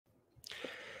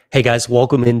Hey guys,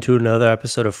 welcome into another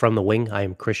episode of From the Wing. I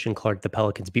am Christian Clark, the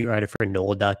Pelicans beat writer for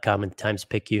NOLA.com and the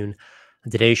Times-Picayune. On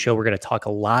today's show, we're going to talk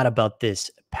a lot about this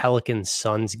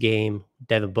Pelicans-Suns game.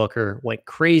 Devin Booker went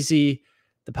crazy.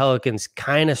 The Pelicans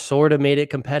kind of sort of made it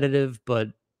competitive, but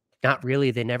not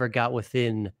really. They never got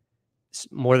within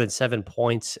more than 7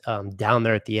 points down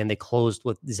there at the end. They closed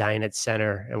with Zion at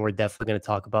center, and we're definitely going to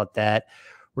talk about that.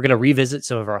 We're going to revisit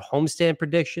some of our homestand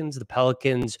predictions. The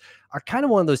Pelicans are kind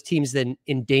of one of those teams that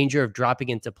in danger of dropping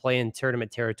into play-in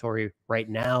tournament territory right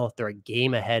now. They're a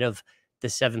game ahead of the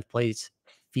 7th place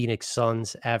Phoenix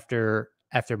Suns after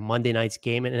Monday night's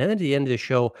game. And then at the end of the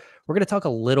show, we're going to talk a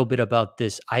little bit about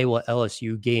this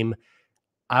Iowa-LSU game.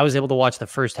 I was able to watch the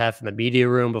first half in the media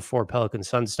room before Pelicans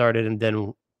Suns started, and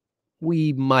then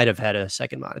we might have had a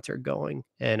second monitor going,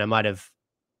 and I might have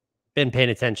been paying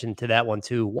attention to that one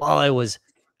too while I was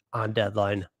on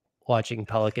deadline watching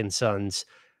Pelicans Suns,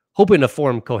 hoping to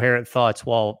form coherent thoughts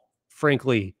while,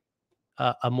 frankly,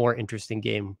 a more interesting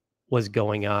game was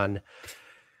going on.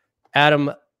 Adam,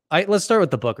 let's start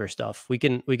with the Booker stuff. We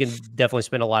can definitely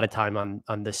spend a lot of time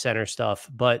on the center stuff,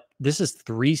 but this is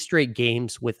 3 straight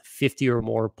games with 50 or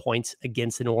more points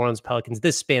against the New Orleans Pelicans.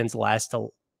 This spans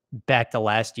back to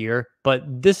last year, but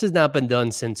this has not been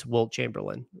done since Wilt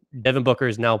Chamberlain. Devin Booker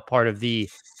is now part of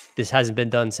this hasn't been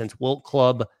done since Wilt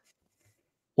Club.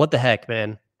 What the heck,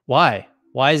 man? Why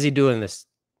is he doing this?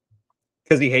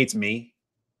 Because he hates me,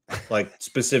 like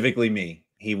specifically me.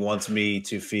 He wants me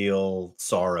to feel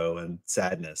sorrow and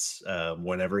sadness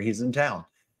whenever he's in town.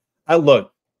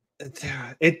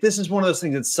 This is one of those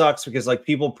things that sucks because like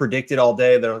people predicted all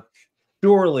day that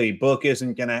surely Book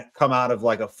isn't going to come out of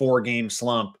like a 4-game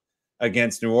slump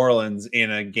against New Orleans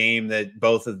in a game that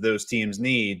both of those teams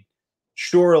need.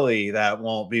 Surely that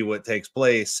won't be what takes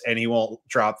place, and he won't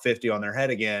drop 50 on their head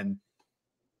again.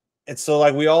 And so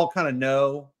like we all kind of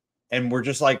know, and we're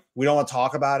just like, we don't want to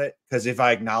talk about it because if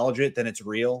I acknowledge it, then it's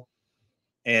real.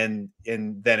 And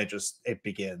then it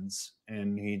begins,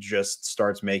 and he just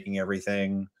starts making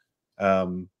everything.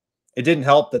 It didn't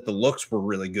help that the looks were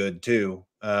really good too.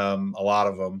 A lot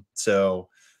of them. So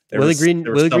Willie Green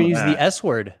used the S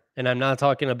word, and I'm not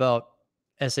talking about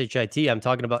SHIT. I'm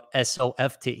talking about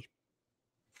SOFT.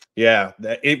 Yeah,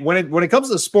 when it comes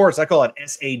to sports, I call it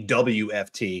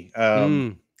SAWFT.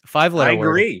 5-letter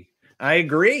I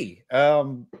agree.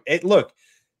 Look,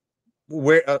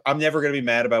 I'm never going to be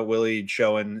mad about Willie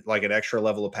showing like an extra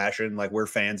level of passion. Like we're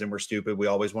fans and we're stupid. We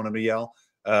always want him to yell.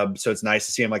 So it's nice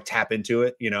to see him like tap into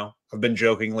it. You know, I've been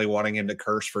jokingly wanting him to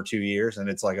curse for 2 years, and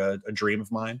it's like a dream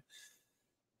of mine.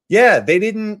 Yeah, they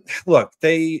didn't look.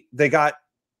 They got.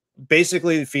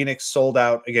 Basically, Phoenix sold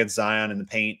out against Zion in the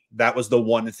paint. That was the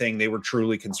one thing they were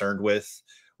truly concerned with.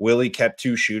 Willie kept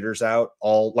 2 shooters out,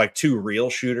 2 real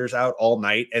shooters out all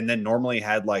night, and then normally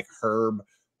had like Herb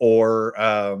or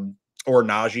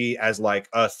Najee as like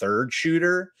a 3rd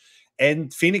shooter.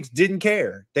 And Phoenix didn't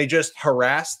care. They just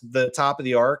harassed the top of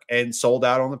the arc and sold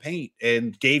out on the paint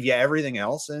and gave you everything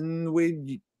else. And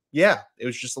it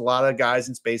was just a lot of guys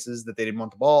in spaces that they didn't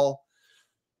want the ball.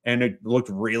 And it looked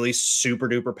really super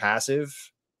duper passive.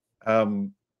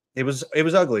 It was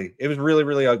ugly. It was really,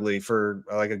 really ugly for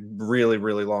like a really,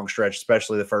 really long stretch,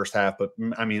 especially the first half. But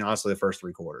I mean, honestly, the first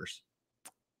 3 quarters.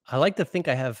 I like to think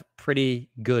I have pretty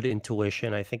good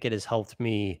intuition. I think it has helped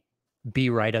me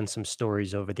be right on some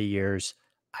stories over the years.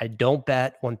 I don't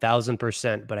bet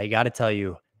 1000%, but I got to tell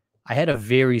you, I had a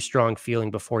very strong feeling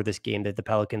before this game that the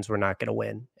Pelicans were not going to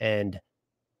win. And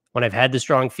when I've had the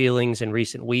strong feelings in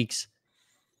recent weeks,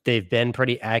 they've been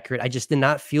pretty accurate. I just did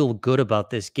not feel good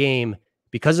about this game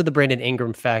because of the Brandon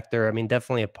Ingram factor. I mean,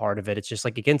 definitely a part of it. It's just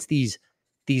like against these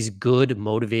good,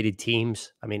 motivated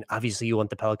teams. I mean, obviously you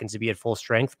want the Pelicans to be at full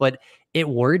strength, but it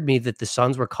worried me that the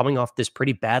Suns were coming off this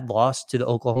pretty bad loss to the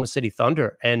Oklahoma City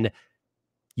Thunder. And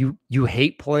you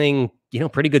hate playing,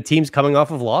 pretty good teams coming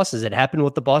off of losses. It happened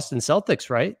with the Boston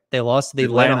Celtics, right? They lost to the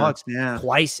Atlanta Hawks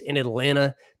twice in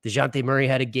Atlanta. DeJounte Murray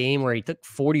had a game where he took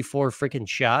 44 freaking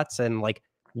shots and like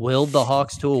willed the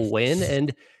Hawks to a win,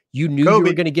 and you knew you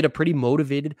were going to get a pretty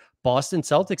motivated Boston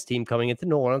Celtics team coming into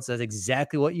New Orleans. That's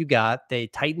exactly what you got. They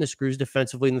tightened the screws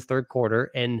defensively in the 3rd quarter,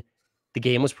 and the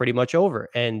game was pretty much over.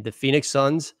 And the Phoenix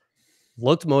Suns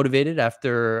looked motivated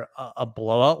after a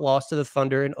blowout loss to the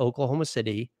Thunder in Oklahoma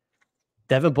City.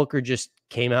 Devin Booker just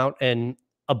came out and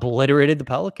obliterated the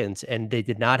Pelicans, and they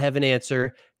did not have an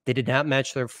answer. They did not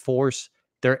match their force,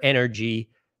 their energy.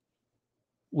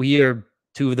 We are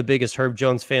 2 of the biggest Herb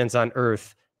Jones fans on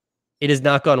earth. It has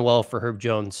not gone well for Herb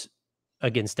Jones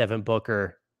against Devin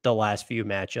Booker the last few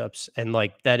matchups. And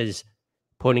like, that is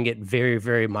putting it very,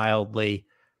 very mildly.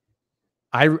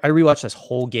 I rewatched this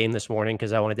whole game this morning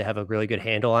because I wanted to have a really good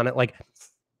handle on it. Like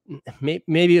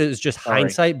maybe it was just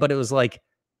hindsight, but it was like,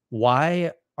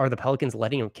 why are the Pelicans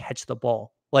letting him catch the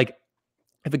ball? Like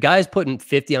if a guy's putting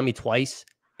 50 on me twice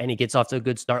and he gets off to a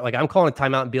good start, like I'm calling a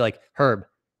timeout and be like, Herb,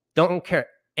 don't care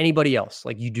anybody else.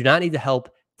 Like you do not need the help.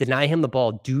 Deny him the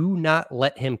ball. Do not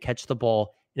let him catch the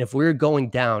ball. And if we're going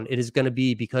down, it is going to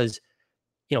be because,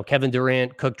 you know, Kevin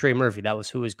Durant, Cook, Trey Murphy, that was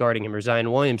who was guarding him, or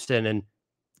Zion Williamson, and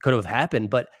could have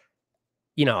happened. But,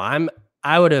 you know,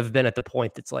 I would have been at the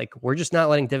point that's like, we're just not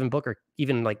letting Devin Booker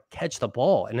even like catch the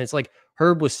ball. And it's like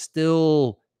Herb was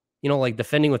still, you know, like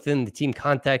defending within the team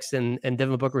context, and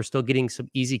Devin Booker was still getting some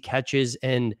easy catches.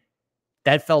 And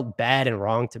that felt bad and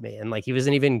wrong to me. And like he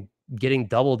wasn't even getting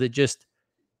doubled.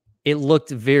 It looked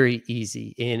very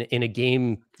easy in a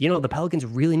game. You know, the Pelicans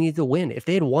really needed to win. If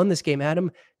they had won this game,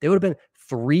 Adam, they would have been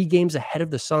 3 games ahead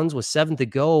of the Suns with 7 to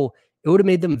go. It would have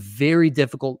made them very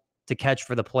difficult to catch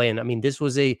for the play. And I mean, this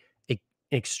was a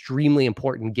extremely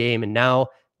important game. And now,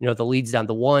 you know, the lead's down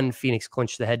to 1. Phoenix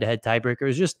clinched the head-to-head tiebreaker. It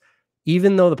was just,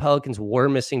 even though the Pelicans were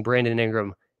missing Brandon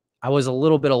Ingram, I was a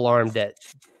little bit alarmed that,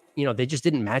 you know, they just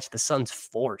didn't match the Suns'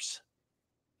 force.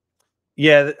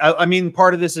 Yeah, I mean,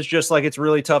 part of this is just like it's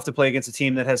really tough to play against a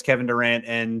team that has Kevin Durant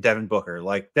and Devin Booker.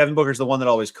 Like Devin Booker's the one that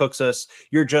always cooks us.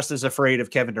 You're just as afraid of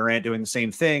Kevin Durant doing the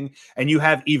same thing, and you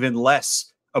have even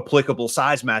less applicable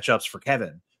size matchups for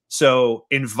Kevin. So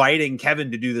inviting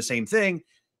Kevin to do the same thing,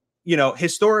 you know,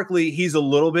 historically, he's a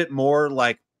little bit more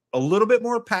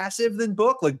passive than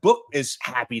Book. Like Book is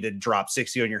happy to drop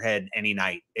 60 on your head any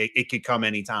night. It could come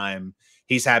anytime.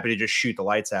 He's happy to just shoot the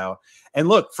lights out. And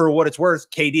look, for what it's worth,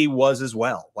 KD was as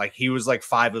well. Like he was like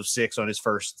 5 of 6 on his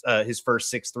first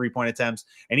 6 3-point attempts,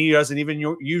 and he doesn't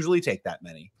even usually take that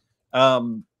many.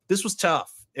 This was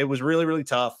tough. It was really, really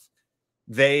tough.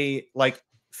 They like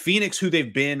Phoenix, who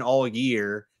they've been all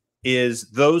year, is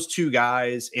those two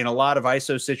guys in a lot of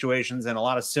ISO situations and a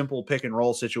lot of simple pick and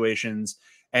roll situations.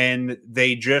 And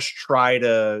they just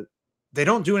they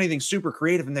don't do anything super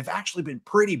creative. And they've actually been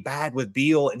pretty bad with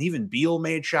Beal, and even Beal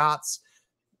made shots.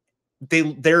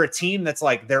 They're a team that's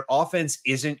like, their offense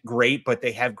isn't great, but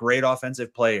they have great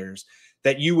offensive players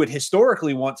that you would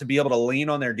historically want to be able to lean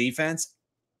on their defense,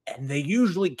 and they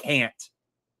usually can't.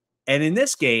 And in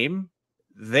this game,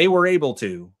 they were able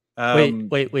to.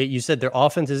 Wait. You said their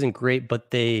offense isn't great,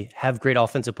 but they have great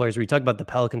offensive players. Were you talking about the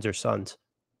Pelicans or Suns?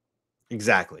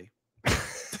 Exactly.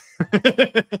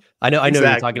 I know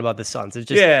you're talking about the Suns. It's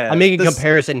just, I'm making a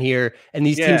comparison here, and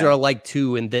these teams are alike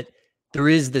too, in that there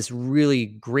is this really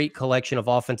great collection of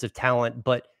offensive talent,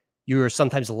 but you're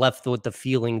sometimes left with the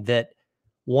feeling that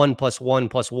 1 + 1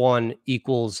 + 1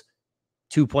 equals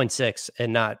 2.6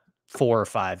 and not 4 or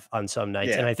 5 on some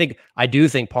nights. And I do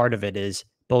think part of it is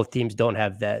both teams don't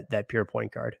have that pure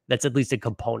point guard. That's at least a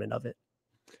component of it.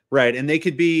 Right. And they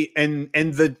could be, and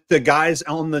the guys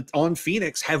on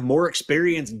Phoenix have more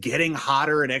experience getting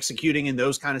hotter and executing in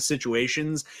those kind of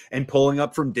situations and pulling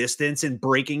up from distance and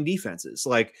breaking defenses.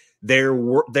 Like they're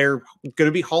going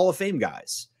to be Hall of Fame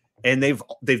guys, and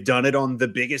they've done it on the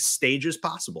biggest stages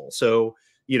possible. So,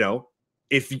 you know,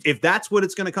 if that's what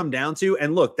it's going to come down to,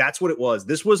 and look, that's what it was.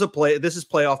 This is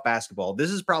playoff basketball.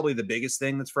 This is probably the biggest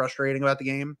thing that's frustrating about the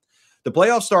game. The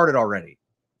playoffs started already.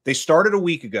 They started a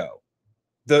week ago.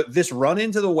 This run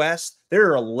into the West, there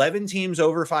are 11 teams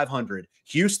over 500.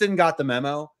 Houston got the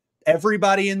memo.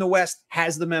 Everybody in the West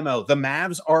has the memo. The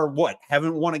Mavs are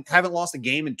haven't lost a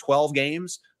game in 12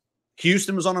 games.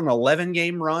 Houston was on an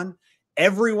 11-game run.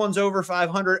 Everyone's over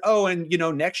 500. Oh, and you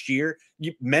know, next year,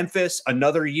 Memphis,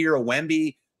 another year of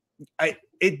Wemby.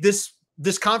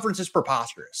 This conference is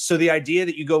preposterous. So the idea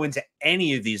that you go into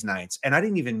any of these nights, and I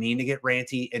didn't even mean to get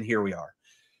ranty, and here we are.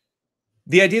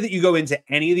 The idea that you go into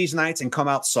any of these nights and come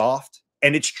out soft,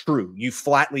 and it's true, you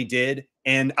flatly did.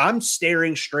 And I'm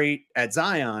staring straight at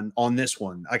Zion on this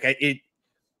one. Like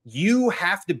you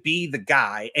have to be the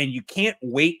guy, and you can't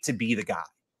wait to be the guy.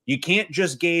 You can't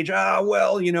just gauge,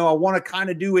 well, you know, I want to kind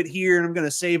of do it here, and I'm going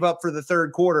to save up for the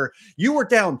third quarter. You were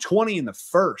down 20 in the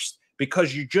first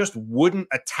because you just wouldn't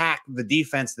attack the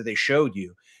defense that they showed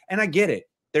you. And I get it.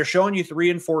 They're showing you 3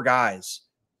 and 4 guys,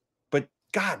 but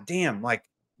goddamn, like,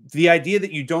 the idea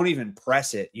that you don't even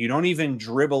press it, you don't even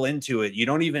dribble into it, you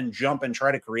don't even jump and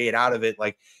try to create out of it.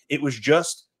 Like it was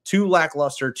just too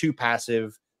lackluster, too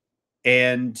passive.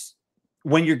 And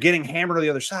when you're getting hammered on the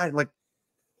other side, like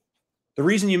the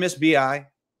reason you miss BI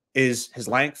is his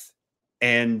length,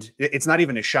 and it's not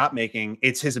even his shot making.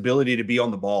 It's his ability to be on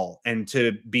the ball and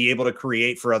to be able to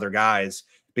create for other guys,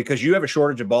 because you have a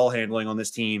shortage of ball handling on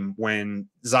this team. When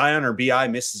Zion or BI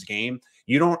misses game,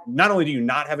 not only do you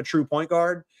not have a true point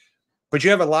guard, but you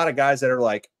have a lot of guys that are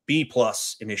like, B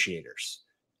plus initiators.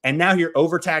 And now you're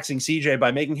overtaxing CJ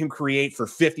by making him create for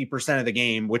 50% of the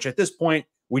game, which at this point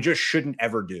we just shouldn't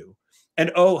ever do.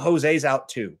 And Jose's out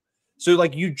too. So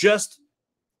like you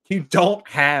don't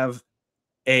have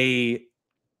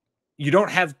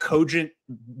cogent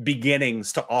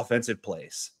beginnings to offensive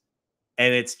plays.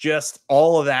 And it's just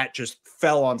all of that just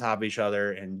fell on top of each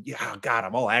other. And yeah, God,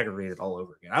 I'm all aggravated all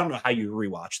over again. I don't know how you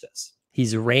rewatch this.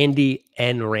 He's randy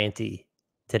and ranty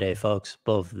today, folks.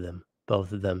 Both of them.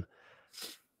 Both of them.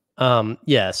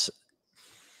 Yes.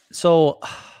 So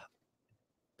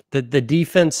the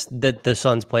defense that the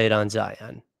Suns played on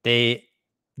Zion, they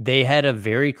had a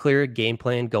very clear game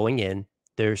plan going in.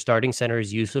 Their starting center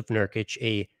is Yusuf Nurkic,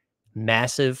 a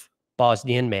massive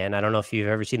Bosnian man. I don't know if you've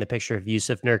ever seen the picture of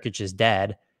Yusuf Nurkic's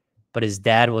dad, but his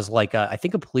dad was like I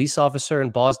think a police officer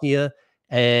in Bosnia,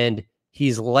 and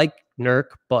he's like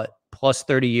Nurk, but plus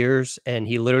 30 years, and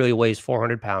he literally weighs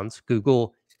 400 pounds.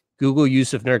 Google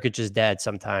Yusuf Nurkic's dad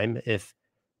sometime if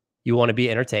you want to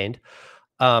be entertained.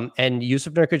 And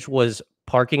Yusuf Nurkic was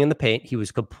parking in the paint. He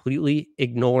was completely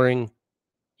ignoring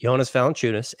Jonas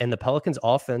Valanciunas, and the Pelicans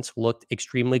offense looked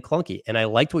extremely clunky. And I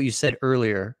liked what you said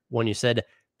earlier when you said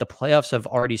the playoffs have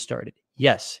already started.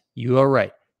 Yes, you are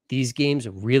right. These games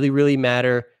really, really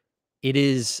matter. It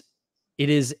is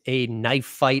a knife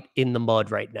fight in the mud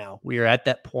right now. We are at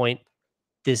that point.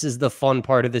 This is the fun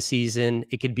part of the season.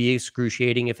 It could be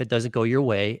excruciating if it doesn't go your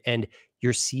way. And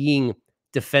you're seeing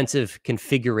defensive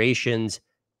configurations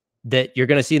that you're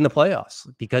going to see in the playoffs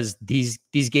because these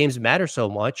games matter so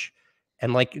much.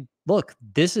 And like, look,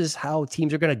 this is how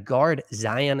teams are going to guard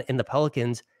Zion and the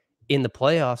Pelicans in the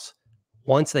playoffs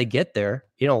once they get there.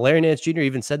 You know, Larry Nance Jr.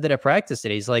 even said that at practice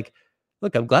today. He's like,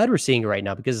 look, I'm glad we're seeing it right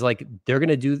now because like they're going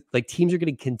to do, like teams are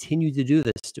going to continue to do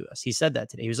this to us. He said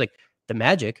that today. He was like, the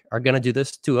Magic are going to do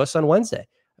this to us on Wednesday.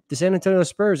 The San Antonio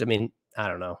Spurs, I mean, I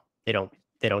don't know. They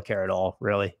don't care at all,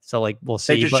 really. So like, we'll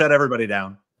see. They just shut everybody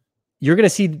down. You're going to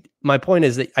see, my point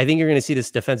is that I think you're going to see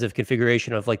this defensive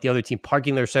configuration of like the other team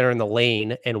parking their center in the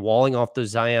lane and walling off those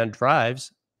Zion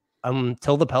drives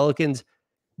until the Pelicans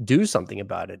do something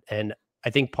about it. And I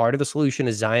think part of the solution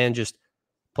is Zion just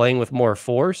playing with more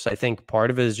force. I think part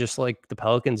of it is just like the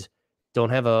Pelicans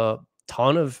don't have a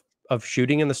ton of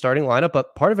shooting in the starting lineup,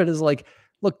 but part of it is like,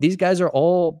 look, these guys are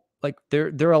all like,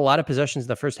 there are a lot of possessions in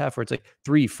the first half where it's like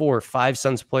 3, 4, 5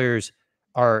 Suns players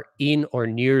are in or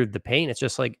near the paint. It's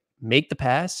just like, make the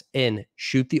pass and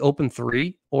shoot the open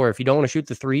three. Or if you don't want to shoot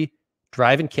the three,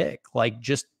 drive and kick. Like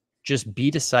just be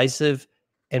decisive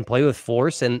and play with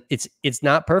force. And it's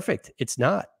not perfect. It's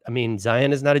not. I mean,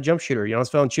 Zion is not a jump shooter. Jonas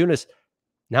Valanciunas,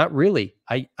 not really.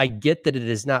 I get that it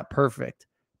is not perfect,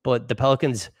 but the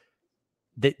Pelicans,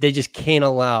 they just can't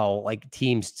allow like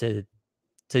teams to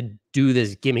do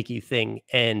this gimmicky thing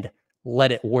and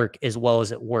let it work as well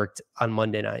as it worked on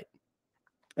Monday night.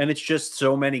 And it's just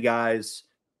so many guys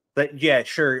that, yeah,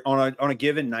 sure. On a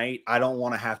given night, I don't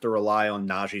want to have to rely on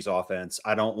Najee's offense.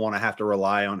 I don't want to have to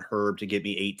rely on Herb to get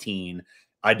me 18.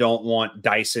 I don't want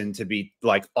Dyson to be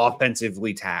like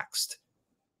offensively taxed.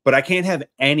 But I can't have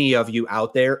any of you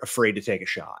out there afraid to take a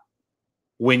shot.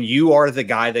 When you are the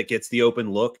guy that gets the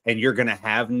open look and you're going to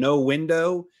have no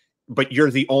window, but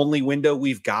you're the only window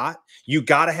we've got, you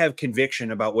got to have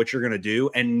conviction about what you're going to do.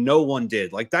 And no one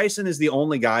did. Like Dyson is the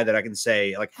only guy that I can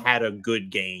say like had a good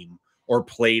game or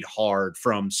played hard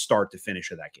from start to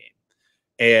finish of that game.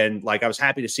 And like, I was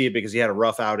happy to see it because he had a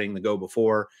rough outing the go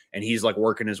before and he's like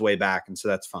working his way back. And so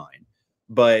that's fine.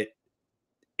 But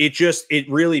it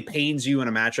really pains you in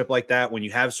a matchup like that when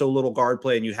you have so little guard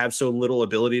play and you have so little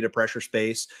ability to pressure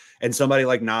space. And somebody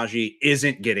like Najee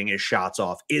isn't getting his shots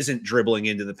off, isn't dribbling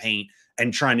into the paint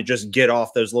and trying to just get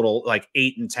off those little like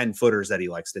 8 and 10 footers that he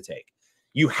likes to take.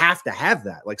 You have to have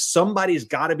that. Like somebody's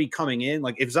got to be coming in.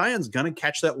 Like if Zion's going to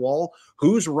catch that wall,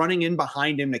 who's running in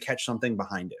behind him to catch something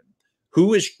behind him?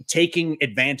 Who is taking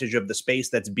advantage of the space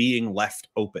that's being left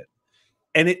open?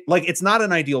 And it's not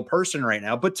an ideal person right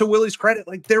now, but to Willie's credit,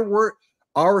 like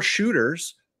our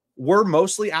shooters were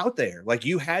mostly out there. Like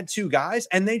you had 2 guys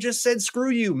and they just said,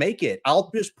 screw you, make it.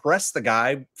 I'll just press the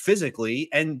guy physically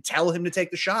and tell him to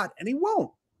take the shot and he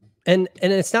won't. And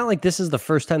it's not like this is the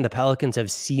first time the Pelicans have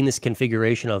seen this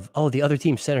configuration of, oh, the other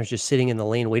team center is just sitting in the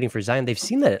lane waiting for Zion. They've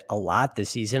seen that a lot this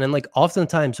season. And like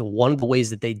oftentimes one of the ways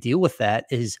that they deal with that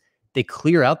is they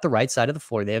clear out the right side of the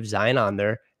floor. They have Zion on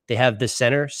there. They have the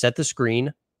center set the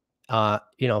screen, kind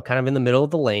of in the middle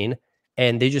of the lane,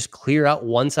 and they just clear out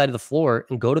one side of the floor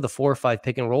and go to the 4 or 5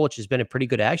 pick and roll, which has been a pretty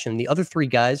good action. The other 3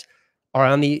 guys are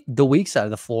on the weak side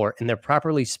of the floor and they're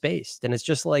properly spaced. And it's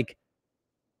just like,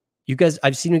 you guys,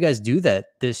 I've seen you guys do that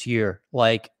this year.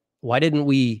 Like, why didn't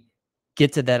we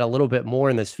get to that a little bit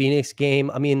more in this Phoenix game.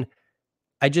 I mean,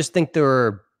 I just think there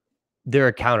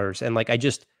are counters, and like I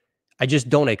just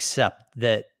don't accept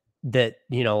that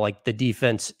like the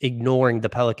defense ignoring the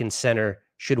Pelicans center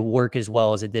should work as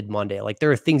well as it did Monday. Like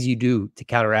there are things you do to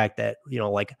counteract that,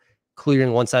 like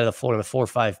clearing one side of the floor in the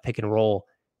 4-5 pick and roll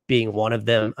being one of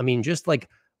them. I mean, just like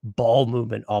ball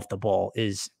movement off the ball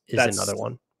is another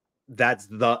one. That's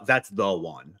the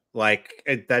one. Like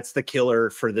that's the killer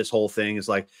for this whole thing, is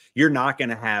like you're not going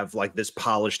to have like this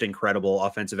polished, incredible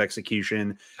offensive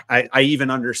execution. I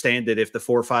even understand that if the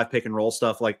 4-5 pick and roll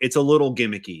stuff, like it's a little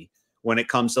gimmicky when it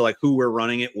comes to like who we're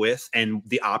running it with and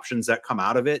the options that come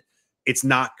out of it. It's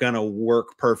not going to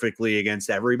work perfectly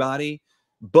against everybody,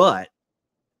 but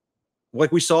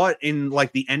like we saw it in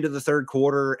like the end of the third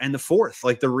quarter and the fourth,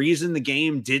 like the reason the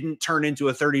game didn't turn into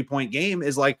a 30-point game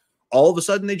is like all of a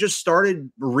sudden they just started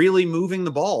really moving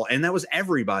the ball. And that was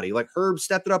everybody. Like Herb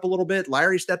stepped it up a little bit.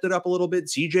 Larry stepped it up a little bit.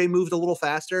 CJ moved a little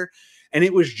faster. And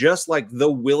it was just like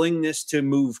the willingness to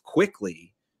move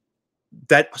quickly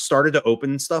that started to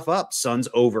open stuff up. Suns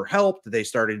overhelped. They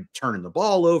started turning the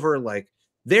ball over. Like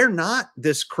they're not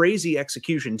this crazy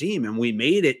execution team, and we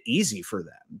made it easy for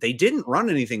them. They didn't run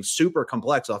anything super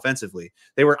complex offensively.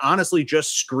 They were honestly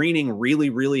just screening really,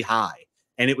 really high,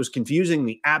 and it was confusing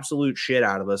the absolute shit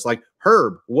out of us. Like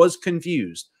Herb was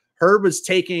confused. Herb was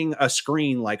taking a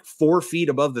screen like 4 feet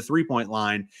above the 3-point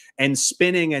line and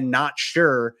spinning and not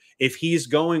sure if he's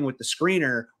going with the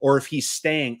screener or if he's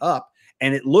staying up.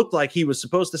 And it looked like he was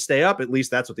supposed to stay up. At least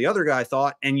that's what the other guy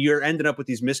thought. And you're ended up with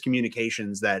these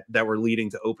miscommunications that were leading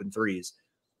to open threes.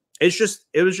 It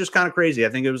was just kind of crazy. I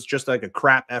think it was just like a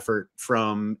crap effort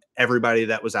from everybody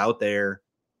that was out there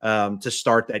to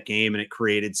start that game. And it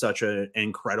created such an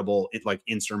incredible, like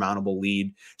insurmountable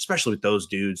lead, especially with those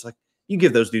dudes. Like you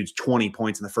give those dudes 20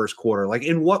 points in the first quarter. Like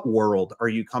in what world are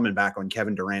you coming back on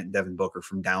Kevin Durant and Devin Booker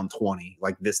from down 20?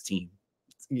 Like this team,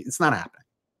 it's not happening.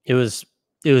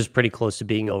 It was pretty close to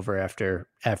being over after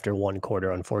one quarter,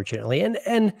 unfortunately.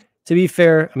 And to be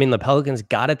fair, I mean, the Pelicans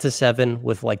got it to 7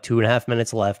 with like 2.5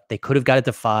 minutes left. They could have got it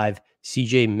to 5.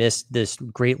 CJ missed this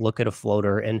great look at a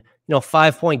floater, and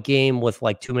 5-point game with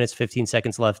like 2 minutes, 15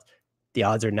 seconds left. The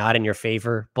odds are not in your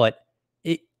favor, but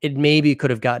it maybe could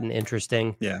have gotten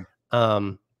interesting. Yeah.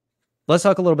 Let's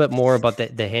talk a little bit more about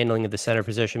the handling of the center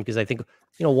position, because I think,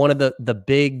 one of the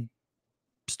big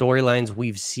storylines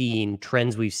we've seen,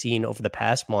 trends we've seen over the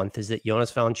past month is that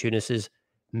Jonas Valanciunas'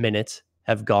 minutes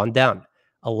have gone down.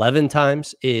 11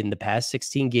 times in the past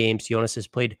 16 games, Jonas has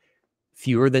played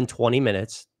fewer than 20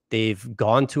 minutes. They've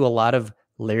gone to a lot of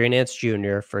Larry Nance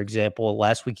Jr. For example,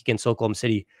 last week against Oklahoma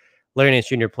City, Larry Nance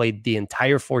Jr. played the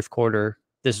entire fourth quarter.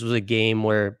 This was a game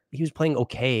where he was playing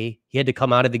okay. He had to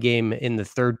come out of the game in the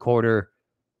third quarter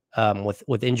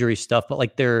with injury stuff, but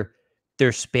like they're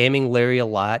spamming Larry a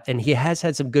lot, and he has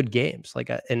had some good games.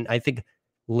 And I think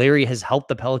Larry has helped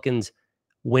the Pelicans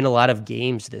win a lot of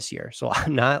games this year. So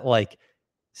I'm not like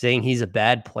saying he's a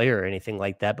bad player or anything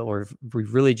like that, but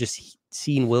we've really just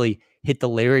seen Willie hit the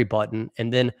Larry button.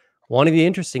 And then one of the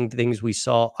interesting things we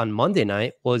saw on Monday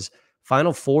night was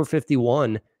final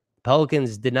 4:51.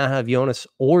 Pelicans did not have Jonas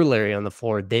or Larry on the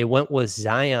floor. They went with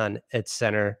Zion at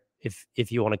center,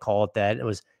 if you want to call it that. It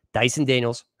was Dyson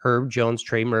Daniels, Herb Jones,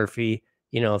 Trey Murphy,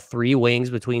 3 wings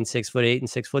between 6'8" and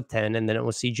 6'10", and then it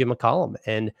was CJ McCollum.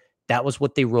 And that was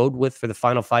what they rode with for the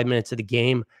final 5 minutes of the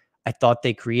game. I thought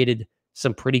they created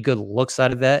some pretty good looks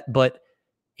out of that, but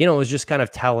it was just kind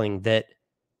of telling that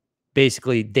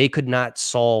basically they could not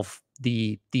solve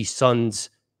the Suns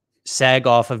sag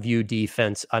off of you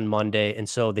defense on Monday. And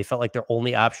so they felt like their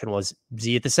only option was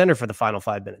Z at the center for the final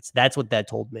 5 minutes. That's what that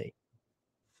told me.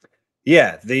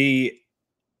 Yeah.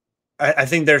 I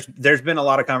think there's been a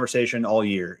lot of conversation all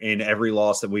year in every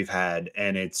loss that we've had.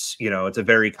 And it's, it's a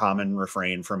very common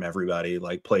refrain from everybody,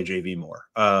 like play JV more.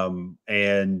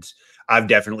 And I've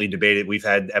definitely debated. We've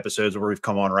had episodes where we've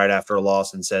come on right after a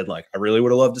loss and said, like, I really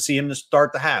would have loved to see him to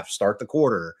start the half, start the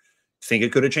quarter. Think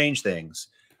it could have changed things.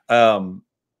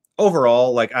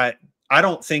 Overall, like, I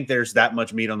don't think there's that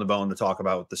much meat on the bone to talk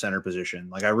about with the center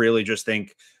position. Like, I really just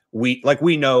think we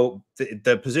know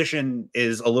the position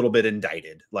is a little bit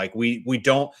indicted. Like we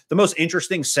don't, the most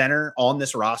interesting center on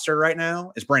this roster right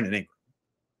now is Brandon Ingram.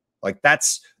 Like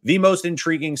that's the most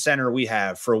intriguing center we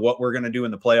have for what we're going to do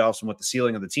in the playoffs and what the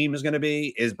ceiling of the team is going to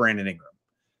be is Brandon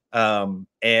Ingram.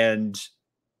 And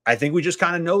I think we just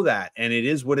kind of know that, and it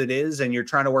is what it is. And you're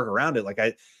trying to work around it.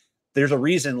 Like there's a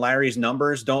reason Larry's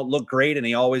numbers don't look great and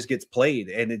he always gets played.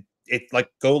 And it like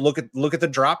go look at the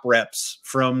drop reps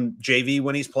from JV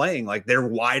when he's playing. Like they're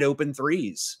wide open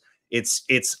threes. It's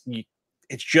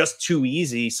it's just too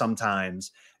easy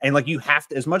sometimes. And like, you have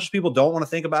to, as much as people don't want to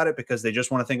think about it because they just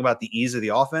want to think about the ease of the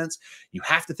offense, you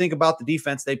have to think about the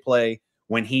defense they play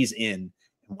when he's in.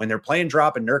 When they're playing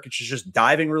drop and Nurkic is just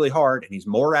diving really hard and he's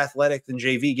more athletic than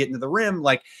JV getting to the rim,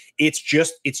 like, it's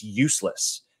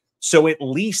useless. So at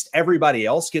least everybody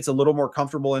else gets a little more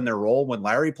comfortable in their role when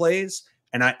Larry plays.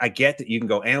 And I get that you can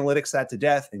go analytics that to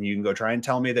death and you can go try and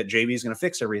tell me that JV is going to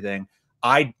fix everything.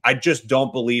 I just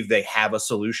don't believe they have a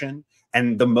solution.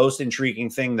 And the most intriguing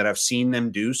thing that I've seen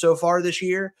them do so far this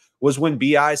year was when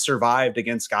BI survived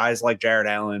against guys like Jared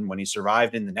Allen, when he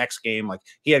survived in the next game. Like,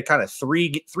 he had kind of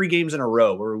three games in a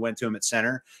row where we went to him at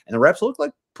center and the reps looked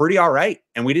like pretty all right.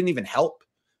 And we didn't even help.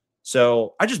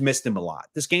 So I just missed him a lot.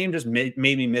 This game just made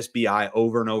me miss BI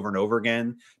over and over and over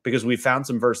again, because we found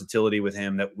some versatility with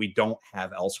him that we don't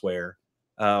have elsewhere.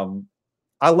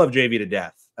 I love JV to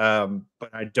death,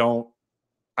 but I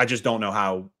just don't know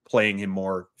how playing him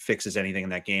more fixes anything in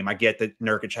that game. I get that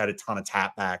Nurkic had a ton of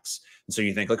tap backs, and so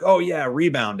you think like, oh yeah,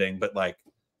 rebounding, but like,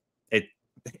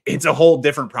 it's a whole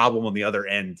different problem on the other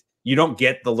end. You don't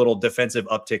get the little defensive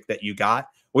uptick that you got.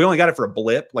 We only got it for a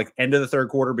blip, like end of the third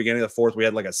quarter, beginning of the fourth. We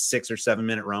had like a 6 or 7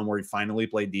 minute run where he finally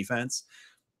played defense.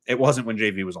 It wasn't when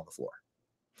JV was on the floor.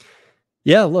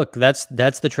 Yeah, look, that's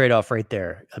the trade-off right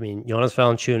there. I mean, Jonas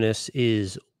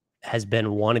Valanciunas has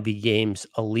been one of the game's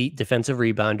elite defensive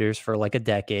rebounders for like a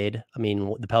decade. I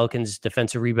mean, the Pelicans'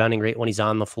 defensive rebounding rate when he's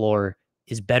on the floor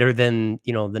is better than,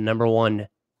 the #1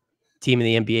 team in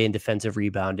the NBA in defensive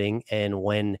rebounding. And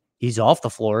when he's off the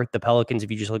floor, the Pelicans,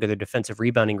 if you just look at their defensive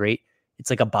rebounding rate, it's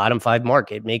like a bottom 5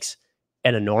 mark. It makes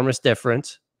an enormous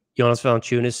difference. Jonas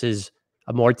Valanciunas is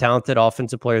a more talented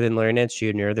offensive player than Larry Nance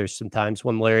Jr. There's some times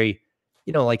when Larry,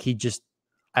 I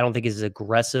don't think is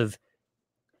aggressive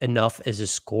enough as a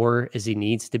scorer as he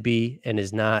needs to be, and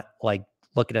is not like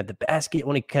looking at the basket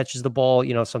when he catches the ball,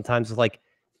 sometimes with like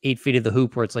 8 feet of the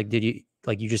hoop where it's like,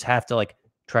 you just have to like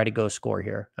try to go score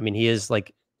here. I mean, he is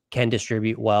like, can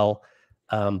distribute well.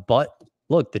 But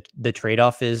look, the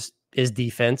trade-off is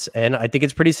defense. And I think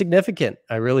it's pretty significant.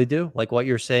 I really do. Like what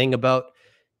you're saying about,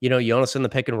 Jonas in the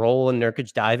pick and roll and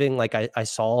Nurkic diving. Like I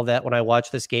saw that when I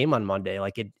watched this game on Monday.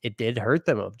 Like it did hurt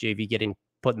them of JV getting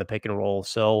put in the pick and roll.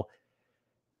 So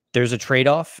there's a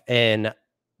trade-off and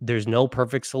there's no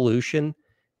perfect solution.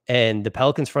 And the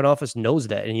Pelicans front office knows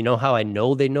that. And you know how I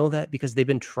know they know that? Because they've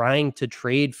been trying to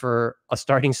trade for a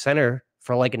starting center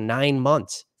for like 9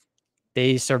 months.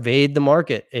 They surveyed the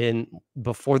market, and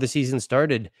before the season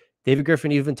started, David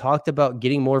Griffin even talked about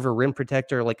getting more of a rim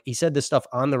protector. Like he said this stuff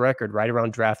on the record right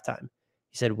around draft time.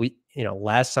 He said,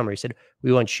 last summer, he said,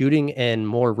 we want shooting and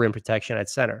more rim protection at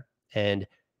center. And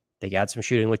they got some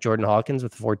shooting with Jordan Hawkins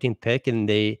with the 14th pick, and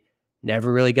they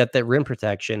never really got that rim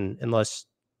protection unless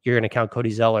you're going to count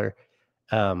Cody Zeller.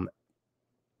 At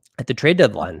the trade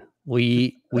deadline,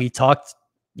 we talked,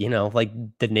 like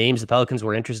the names the Pelicans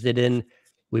were interested in.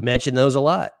 We mentioned those a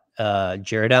lot.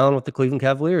 Jared Allen with the Cleveland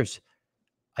Cavaliers.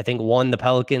 I think the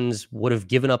Pelicans would have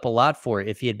given up a lot for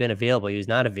if he had been available. He was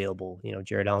not available.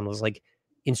 Jared Allen was like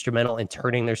instrumental in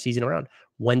turning their season around.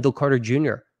 Wendell Carter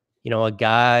Jr., a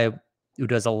guy who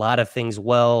does a lot of things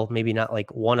well, maybe not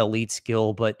like one elite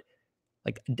skill, but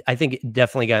like I think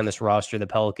definitely a guy on this roster the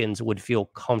Pelicans would feel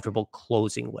comfortable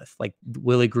closing with. Like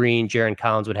Willie Green, Jaren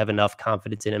Collins would have enough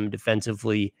confidence in him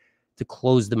defensively to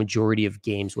close the majority of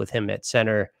games with him at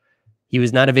center. He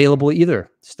was not available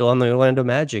either. Still on the Orlando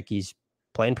Magic. He's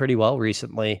playing pretty well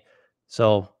recently.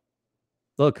 So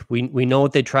look, we know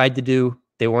what they tried to do.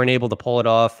 They weren't able to pull it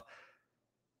off.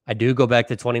 I do go back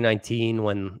to 2019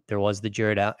 when there was the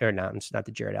not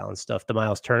the Jared Allen stuff, the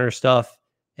Miles Turner stuff.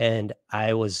 And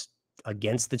I was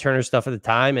against the Turner stuff at the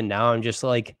time. And now I'm just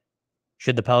like,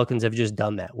 should the Pelicans have just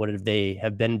done that? Would they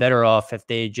have been better off if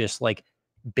they just like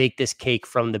baked this cake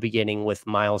from the beginning with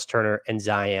Miles Turner and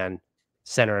Zion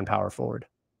center and power forward?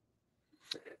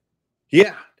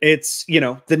 Yeah, it's,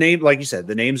 the name, like you said,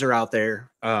 the names are out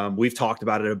there. We've talked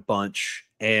about it a bunch,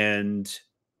 and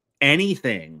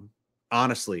anything,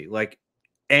 honestly, like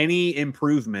any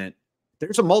improvement,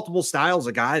 there's a multiple styles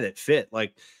of guy that fit.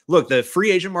 Like, look, the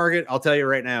free agent market, I'll tell you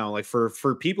right now, like for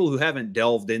people who haven't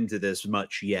delved into this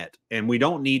much yet, and we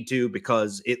don't need to,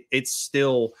 because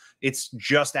it's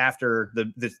just after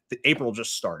the April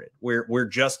just started. We're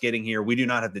just getting here. We do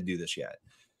not have to do this yet.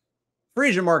 Free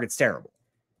agent market's terrible.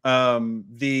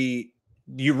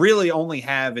 You really only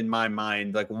have, in my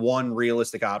mind, like one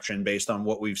realistic option based on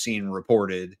what we've seen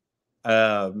reported.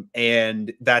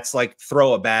 And that's like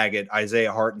throw a bag at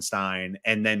Isaiah Hartenstein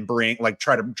and then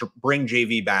try to bring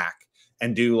JV back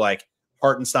and do like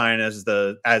Hartenstein as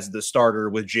the starter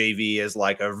with JV as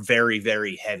like a very,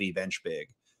 very heavy bench big.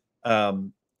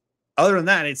 other than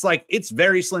that, it's like it's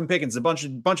very slim pickings. A bunch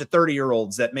of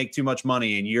 30-year-olds that make too much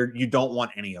money, and you don't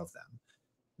want any of them.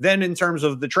 Then in terms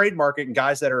of the trade market and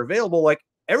guys that are available, like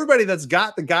everybody that's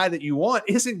got the guy that you want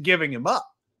isn't giving him up.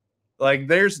 Like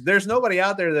there's nobody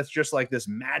out there that's just like this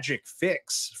magic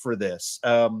fix for this.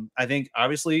 I think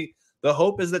obviously the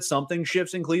hope is that something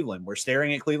shifts in Cleveland. We're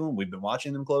staring at Cleveland. We've been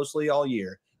watching them closely all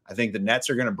year. I think the Nets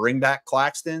are going to bring back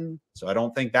Claxton. So I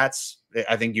don't think I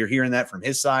think you're hearing that from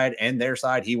his side and their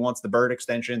side. He wants the Bird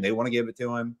extension. They want to give it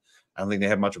to him. I don't think they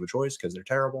have much of a choice because they're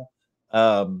terrible.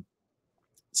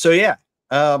 So yeah,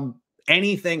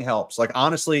 anything helps. Like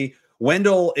honestly,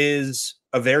 Wendell is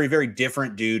a very, very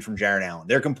different dude from Jared Allen.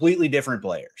 They're completely different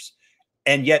players.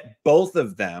 And yet both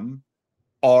of them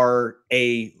are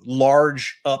a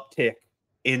large uptick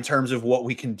in terms of what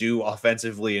we can do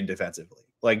offensively and defensively,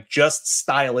 like just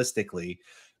stylistically,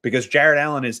 because Jared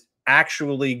Allen is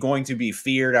actually going to be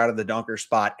feared out of the dunker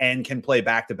spot and can play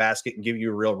back to basket and give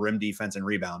you a real rim defense and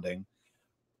rebounding.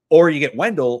 Or you get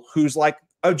Wendell, who's like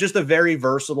just a very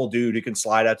versatile dude who can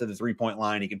slide out to the 3-point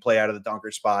line. He can play out of the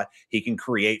dunker spot. He can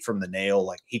create from the nail.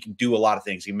 Like he can do a lot of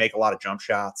things. He can make a lot of jump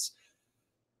shots.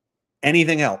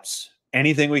 Anything helps.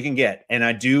 Anything we can get. And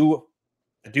I do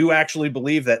actually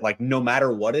believe that like no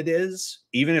matter what it is,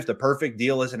 even if the perfect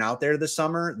deal isn't out there this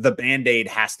summer, the Band-Aid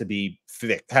has to be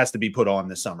put on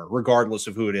this summer, regardless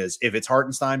of who it is. If it's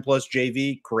Hartenstein plus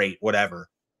JV, great, whatever.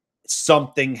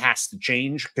 Something has to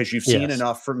change because you've seen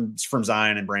enough from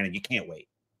Zion and Brandon. You can't wait.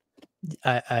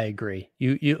 I agree.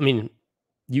 I mean,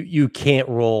 you can't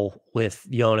roll with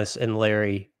Jonas and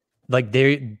Larry. Like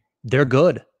they're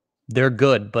good. They're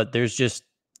good, but there's just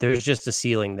a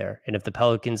ceiling there. And if the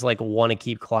Pelicans like want to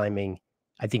keep climbing,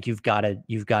 I think you've got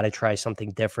to try something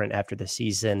different after the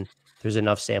season. There's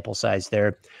enough sample size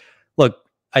there. Look,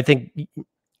 I think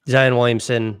Zion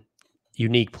Williamson,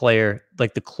 unique player,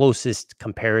 like the closest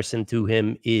comparison to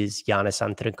him is Giannis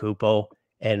Antetokounmpo.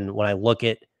 And when I look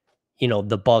at,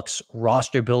 the Bucks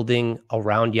roster building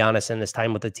around Giannis and his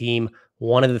time with the team,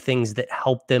 one of the things that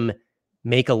helped them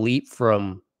make a leap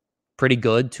from pretty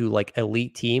good to like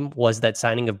elite team was that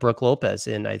signing of Brook Lopez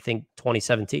in, I think,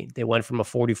 2017. They went from a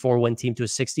 44-win team to a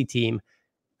 60 team.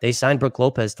 They signed Brook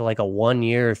Lopez to like a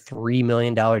 1-year, $3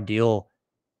 million deal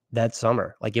that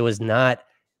summer. Like it was not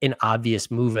an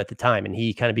obvious move at the time. And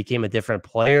he kind of became a different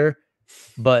player,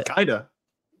 but he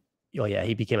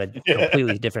became a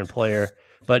completely different player.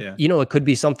 But it could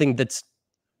be something that's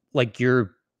like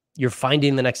you're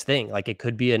finding the next thing. Like it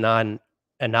could be a not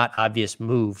obvious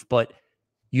move, but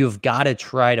you've got to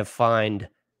try to find,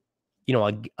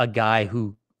 a guy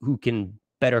who can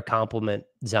better complement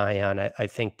Zion, I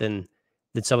think, than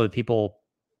some of the people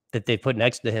that they put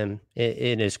next to him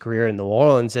in his career in New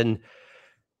Orleans. And,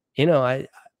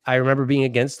 I remember being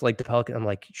against like the Pelicans. I'm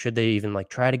like, should they even like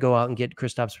try to go out and get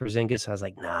Kristaps Porzingis? I was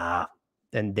like, nah.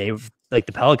 And they like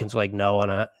the Pelicans were like, no, and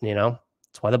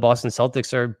that's why the Boston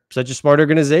Celtics are such a smart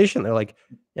organization. They're like,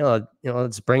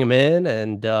 let's bring him in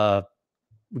and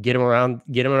get him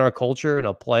in our culture, and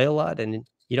he'll play a lot. And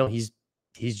he's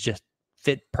just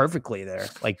fit perfectly there.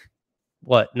 Like,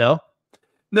 what? No,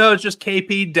 it's just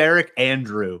KP, Derek,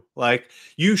 Andrew. Like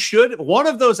one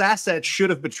of those assets should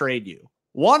have betrayed you.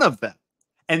 One of them.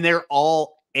 And they're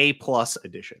all A+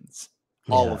 additions.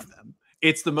 All of them.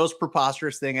 It's the most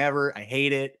preposterous thing ever. I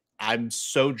hate it. I'm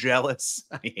so jealous.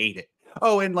 I hate it.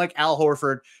 Oh, and like Al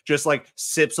Horford just like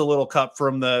sips a little cup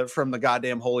from the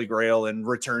goddamn Holy Grail and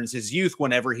returns his youth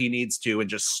whenever he needs to and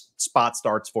just spot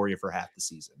starts for you for half the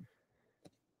season.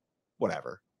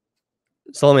 Whatever.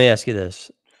 So let me ask you this.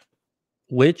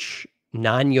 Which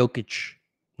non-Jokic,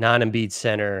 non-Embiid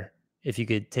center, if you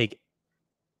could take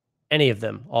any of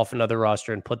them off another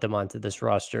roster and put them onto this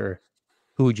roster,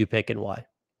 who would you pick and why?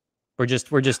 We're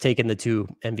just taking the two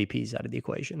MVPs out of the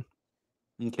equation.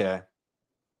 Okay.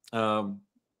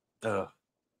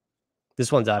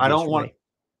 This one's obvious.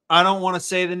 I don't want to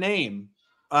say the name.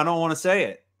 I don't want to say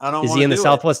it. I don't. Is he in the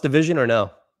Southwest Division or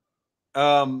no?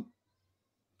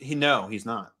 He's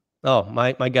not. Oh,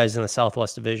 my guy's in the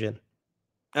Southwest Division.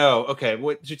 Oh, okay.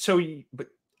 But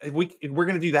we're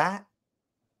gonna do that.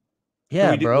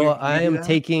 Yeah, bro. I am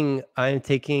taking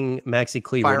Maxi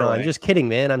Kleber. No, I'm just kidding,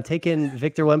 man. I'm taking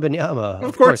Victor Wembanyama.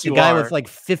 Of course, the guy with like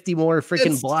 50 more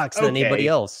freaking blocks than anybody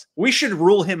else. We should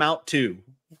rule him out too.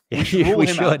 We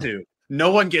should out too.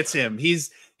 No one gets him. He's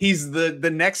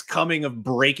the next coming of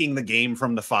breaking the game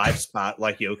from the 5 spot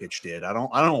like Jokic did. I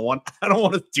don't want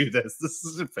to do this. This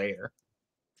isn't fair.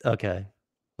 Okay.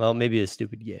 Well, maybe a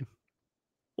stupid game.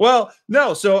 Well,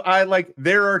 no. So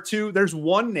there's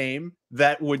one name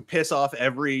that would piss off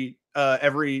every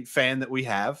fan that we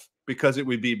have because it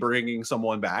would be bringing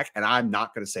someone back. And I'm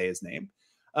not going to say his name.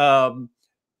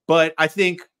 But I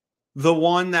think the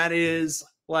one that is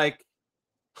like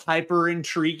hyper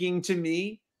intriguing to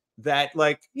me that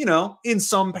like, you know, in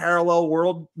some parallel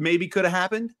world maybe could have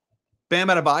happened. Bam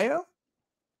Adebayo,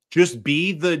 just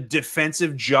be the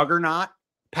defensive juggernaut,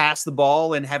 pass the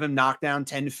ball and have him knock down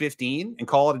 10 to 15 and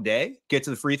call it a day, get to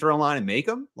the free throw line and make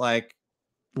them. Like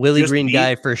Willie Green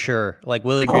guy for sure. Like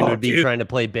Willie Green would be trying to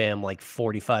play Bam like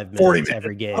 45 minutes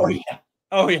every game. Oh yeah.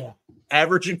 Oh yeah.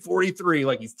 Averaging 43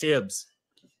 like he's Tibbs.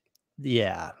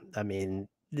 Yeah. I mean,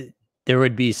 there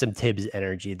would be some Tibbs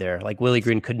energy there. Like Willie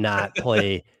Green could not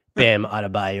play Bam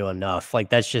Adebayo enough. Like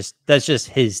that's just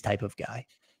his type of guy.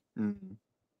 Mm-hmm.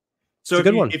 So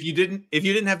if you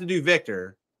didn't have to do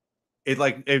Victor,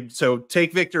 so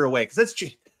take Victor away because that's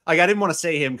like I didn't want to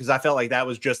say him because I felt like that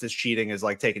was just as cheating as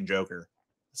like taking Joker.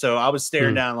 So I was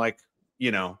staring down like,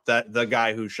 you know, that the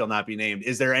guy who shall not be named.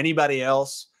 Is there anybody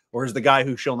else, or is the guy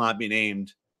who shall not be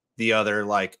named the other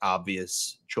like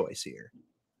obvious choice here?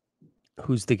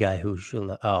 Who's the guy who shall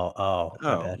not? Oh,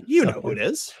 bad. You know who it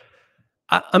is.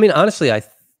 I mean, honestly, I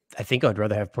think I'd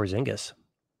rather have Porzingis.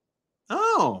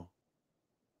 Oh.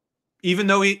 Even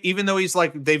though he's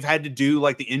like they've had to do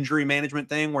like the injury management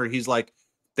thing where he's like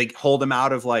they hold him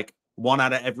out of like 1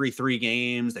 out of every 3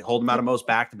 games. They hold him out of most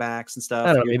back-to-backs and stuff.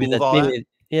 I don't know.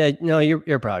 Yeah, no,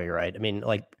 you're probably right. I mean,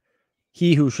 like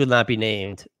he who should not be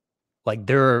named. Like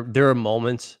there are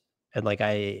moments, and like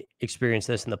I experienced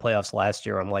this in the playoffs last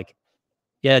year. I'm like,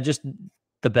 yeah, just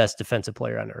the best defensive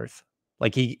player on earth.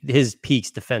 Like his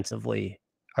peaks defensively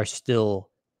are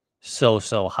still so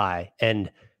high,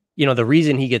 and you know, the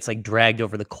reason he gets like dragged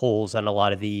over the coals on a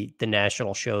lot of the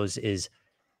national shows is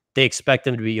they expect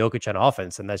him to be Jokic on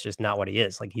offense, and that's just not what he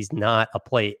is. Like he's not a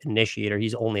play initiator.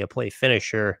 He's only a play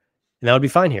finisher, and that would be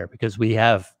fine here because we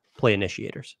have play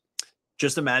initiators.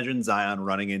 Just imagine Zion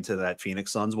running into that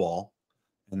Phoenix Suns wall,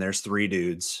 and there's 3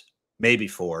 dudes, maybe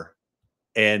 4,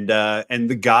 and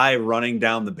the guy running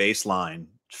down the baseline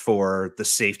for the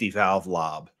safety valve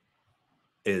lob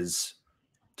is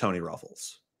Tony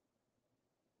Ruffles.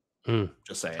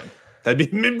 Just saying. That'd be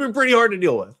pretty hard to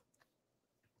deal with.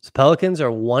 So Pelicans are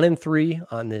 1-3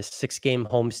 on this 6-game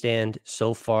homestand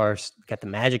so far. Got the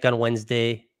Magic on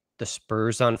Wednesday, the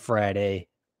Spurs on Friday.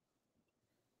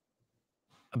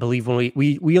 I believe when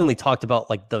we only talked about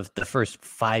like the first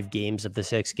 5 games of the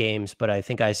 6 games, but I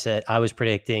think I said I was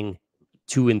predicting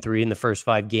 2-3 in the first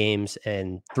 5 games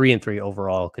and 3-3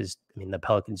 overall because I mean the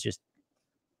Pelicans just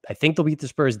I think they'll beat the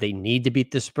Spurs. They need to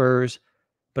beat the Spurs.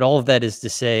 But all of that is to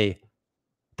say,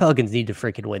 Pelicans need to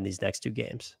freaking win these next 2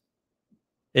 games.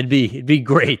 It'd be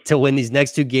great to win these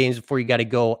next 2 games before you got to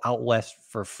go out west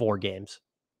for 4 games.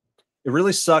 It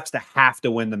really sucks to have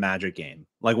to win the Magic game.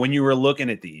 Like when you were looking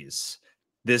at these,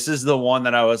 this is the one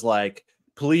that I was like,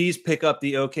 please pick up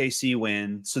the OKC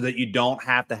win so that you don't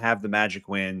have to have the Magic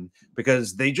win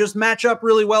because they just match up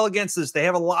really well against us. They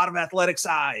have a lot of athletic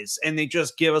size and they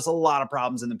just give us a lot of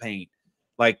problems in the paint.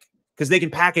 Like, because they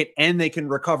can pack it and they can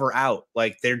recover out.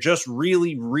 Like they're just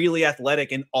really, really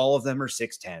athletic and all of them are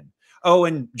 6'10". Oh,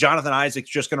 and Jonathan Isaac's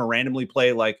just going to randomly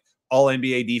play like all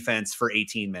NBA defense for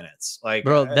 18 minutes. Like,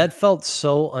 bro, that felt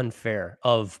so unfair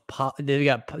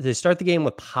they start the game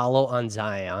with Paolo on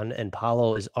Zion and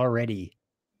Paolo is already,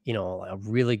 you know, a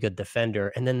really good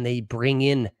defender. And then they bring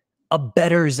in a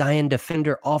better Zion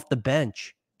defender off the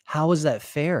bench. How is that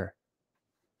fair?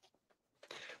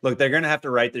 Look, they're going to have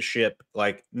to right the ship.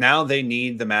 Like now they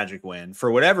need the Magic win for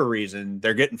whatever reason.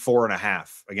 They're getting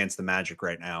 4.5 against the Magic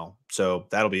right now. So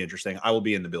that'll be interesting. I will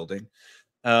be in the building.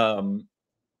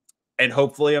 And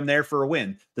hopefully I'm there for a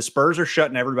win. The Spurs are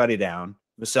shutting everybody down.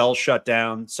 Vassell's shut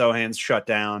down. Sohan's shut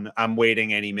down. I'm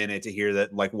waiting any minute to hear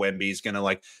that like Wemby's going to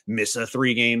like miss a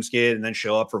 3-game skid and then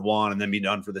show up for 1 and then be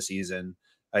done for the season.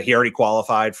 He already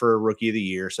qualified for Rookie of the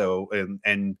Year. So,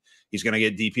 and he's going to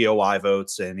get DPOY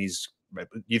votes and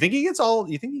you think he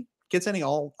gets any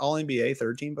all NBA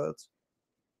 3rd team votes?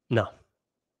 No.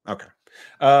 Okay.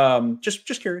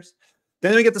 Just curious.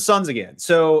 Then we get the Suns again.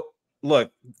 So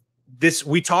look,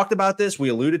 we talked about this. We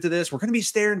alluded to this. We're going to be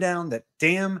staring down that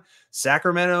damn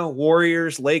Sacramento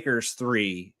Warriors Lakers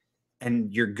 3, and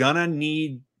you're going to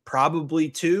need probably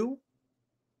 2.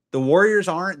 The Warriors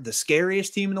aren't the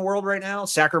scariest team in the world right now.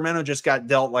 Sacramento just got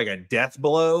dealt like a death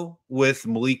blow with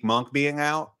Malik Monk being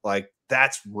out. Like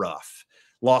that's rough.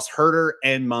 Lost Herter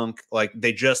and Monk. Like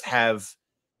they just have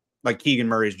like Keegan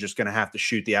Murray's just going to have to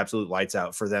shoot the absolute lights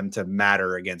out for them to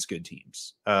matter against good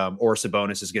teams. Or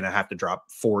Sabonis is going to have to drop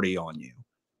 40 on you.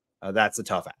 That's a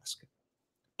tough ask.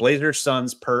 Blazers,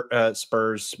 Suns,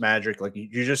 Spurs, Magic. Like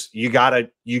you gotta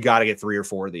get 3 or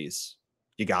 4 of these.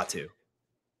 You got to.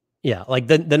 Yeah, like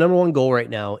the number one goal right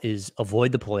now is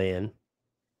avoid the play-in.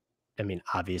 I mean,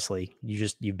 obviously,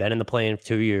 you've been in the play-in for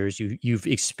 2 years. You've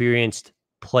experienced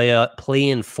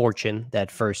play-in fortune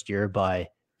that first year by,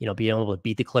 being able to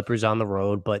beat the Clippers on the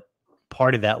road, but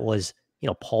part of that was,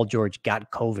 Paul George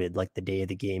got COVID like the day of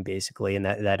the game, basically, and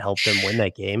that helped them win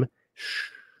that game.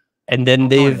 And then Don't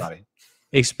tell they've anybody.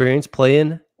 experienced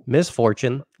play-in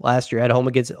misfortune last year at home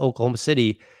against Oklahoma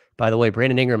City. By the way,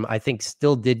 Brandon Ingram, I think,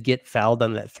 still did get fouled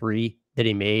on that 3 that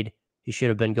he made. He should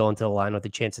have been going to the line with a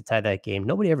chance to tie that game.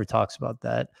 Nobody ever talks about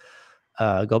that.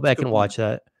 Go back and watch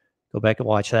that. Go back and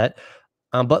watch that.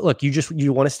 But look,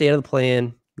 you want to stay out of the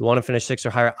play-in. You want to finish 6 or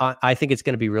higher. I think it's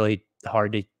going to be really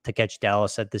hard to catch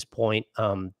Dallas at this point.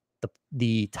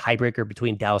 The tiebreaker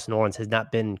between Dallas and New Orleans has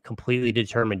not been completely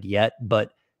determined yet,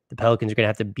 but the Pelicans are going to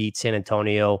have to beat San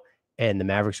Antonio, and the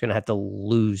Mavericks are going to have to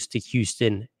lose to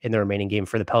Houston in the remaining game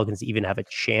for the Pelicans to even have a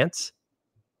chance.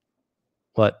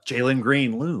 What? Jalen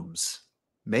Green looms.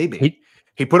 Maybe.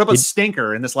 He put up a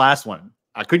stinker in this last one.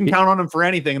 I couldn't count on him for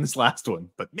anything in this last one,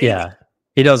 but maybe. Yeah,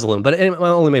 he does loom. But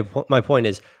my point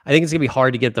is, I think it's going to be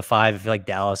hard to get the 5. I feel like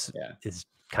Dallas is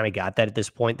kind of got that at this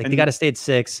point. Like, they got to stay at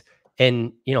 6.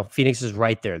 And, Phoenix is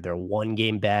right there. They're 1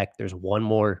 game back. There's one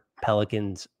more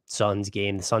Pelicans-Suns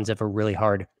game. The Suns have a really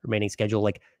hard remaining schedule.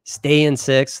 Like, stay in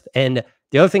 6th. And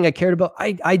the other thing I cared about,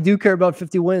 I do care about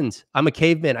 50 wins. I'm a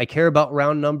caveman. I care about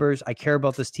round numbers. I care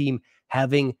about this team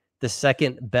having the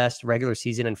second best regular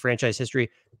season in franchise history.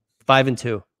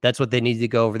 5-2. That's what they need to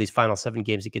go over these final 7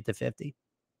 games to get to 50.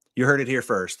 You heard it here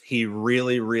first. He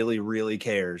really, really, really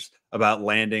cares about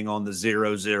landing on the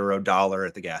 $0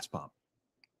 at the gas pump.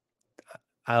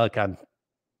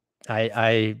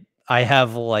 I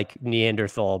have like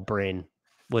Neanderthal brain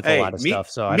with a lot of stuff.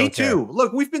 So I don't care. Me too.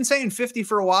 Look, we've been saying 50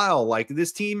 for a while. Like,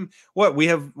 this team, we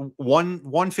have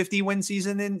 150 win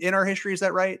season in our history. Is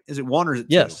that right? Is it 1 or is it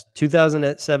 2? Yes.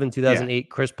 2007, 2008,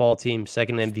 Chris Paul team,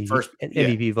 second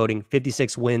MVP voting,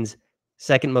 56 wins,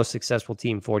 second most successful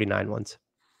team, 49 wins.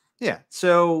 Yeah.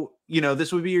 So,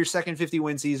 this would be your second 50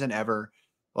 win season ever.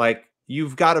 Like,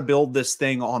 you've got to build this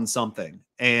thing on something,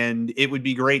 and it would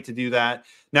be great to do that.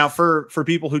 Now, for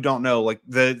people who don't know, like,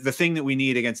 the thing that we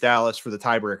need against Dallas for the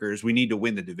tiebreaker is we need to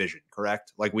win the division,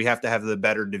 correct? Like, we have to have the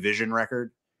better division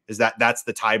record. That's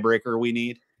the tiebreaker we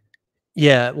need?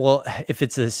 Yeah. Well, if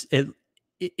it's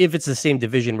the same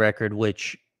division record,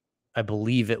 which I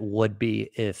believe it would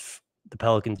be if the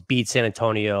Pelicans beat San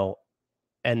Antonio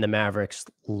and the Mavericks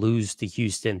lose to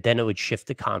Houston, then it would shift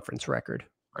the conference record.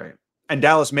 Right. And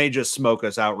Dallas may just smoke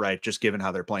us outright, just given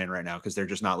how they're playing right now, because they're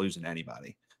just not losing to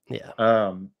anybody.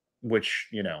 Yeah. Which,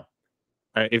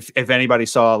 if anybody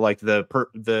saw like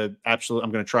the absolute,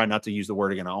 I'm going to try not to use the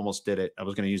word again. I almost did it. I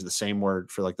was going to use the same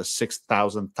word for like the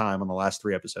 6,000th time on the last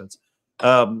 3 episodes.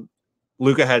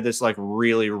 Luka had this like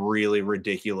really, really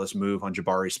ridiculous move on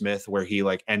Jabari Smith where he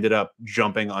like ended up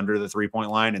jumping under the 3-point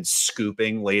line and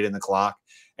scooping late in the clock.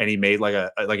 And he made like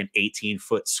an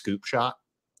 18-foot scoop shot.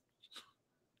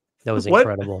 That was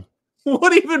incredible.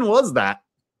 What even was that?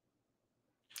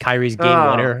 Kyrie's game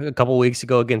winner a couple weeks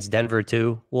ago against Denver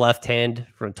too. Left hand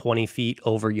from 20 feet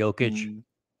over Jokic.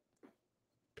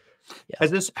 Yeah.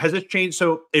 Has this changed?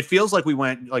 So it feels like we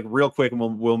went like real quick,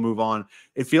 and we'll move on.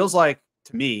 It feels like,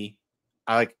 to me,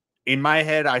 in my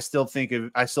head, I still think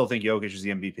Jokic is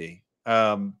the MVP.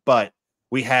 But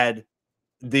we had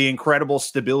the incredible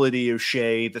stability of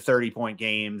Shea, the 30-point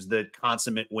games, the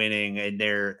consummate winning, and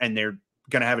they're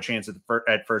going to have a chance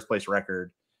at first place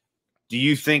record. Do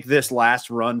you think this last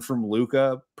run from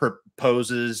Luka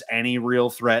poses any real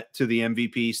threat to the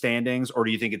MVP standings, or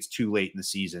do you think it's too late in the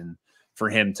season for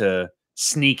him to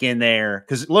sneak in there?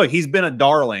 Because look, he's been a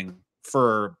darling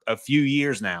for a few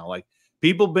years now. Like,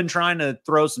 people have been trying to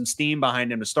throw some steam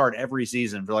behind him to start every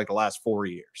season for like the last 4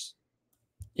 years.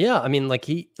 Yeah, I mean,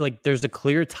 there's a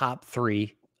clear top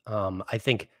 3. I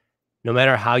think no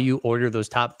matter how you order those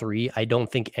top 3, I don't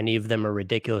think any of them are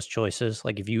ridiculous choices.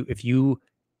 Like, if you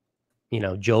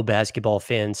Joe basketball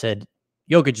fan said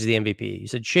Jokic is the MVP, you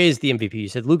said Shea is the MVP, you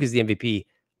said Luka is the MVP,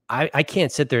 I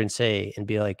can't sit there and say and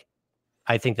be like,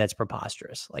 I think that's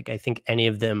preposterous. Like, I think any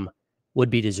of them would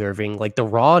be deserving. Like, the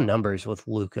raw numbers with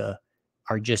Luka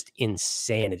are just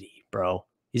insanity, bro.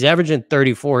 He's averaging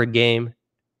 34 a game,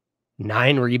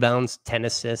 9 rebounds, 10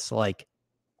 assists. Like,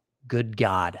 good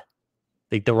God.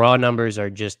 Like, the raw numbers are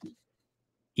just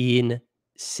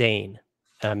insane.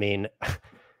 I mean, I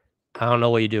don't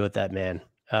know what you do with that, man.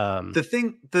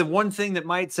 The one thing that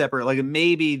might separate, like,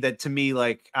 maybe that to me,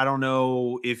 like, I don't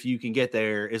know if you can get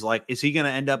there, is like, is he going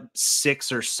to end up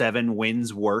 6 or 7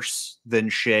 wins worse than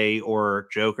Shea or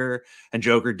Joker? And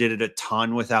Joker did it a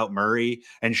ton without Murray,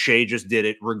 and Shea just did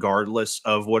it regardless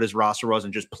of what his roster was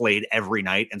and just played every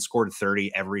night and scored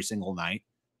 30 every single night.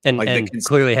 And Like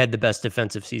clearly had the best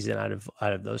defensive season out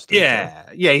of those three.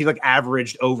 Yeah. He like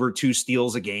averaged over 2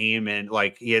 steals a game, and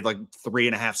like he had like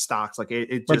 3.5 stocks. Like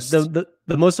it But just the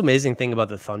most amazing thing about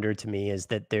the Thunder to me is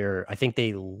that I think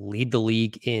they lead the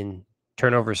league in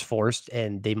turnovers forced,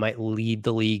 and they might lead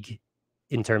the league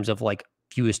in terms of like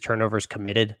fewest turnovers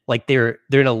committed. Like they're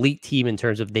an elite team in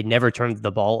terms of they never turn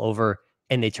the ball over,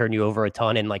 and they turn you over a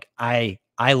ton. And like I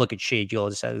look at Shai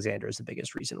Gilgeous-Alexander as the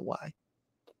biggest reason why.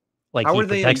 Like how he are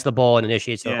protects they? the ball and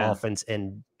initiates their Yeah. offense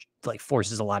and like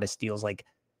forces a lot of steals. Like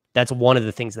that's one of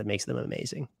the things that makes them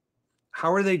amazing.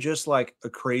 How are they just like a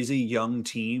crazy young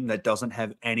team that doesn't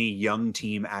have any young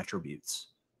team attributes?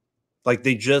 Like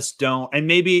they just don't. And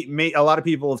maybe a lot of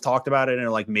people have talked about it,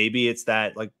 and like maybe it's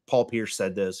that, like Paul Pierce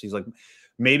said this. He's like,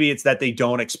 maybe it's that they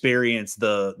don't experience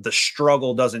the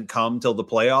struggle doesn't come till the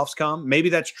playoffs come. Maybe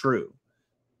that's true.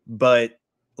 But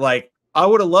like I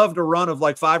would have loved a run of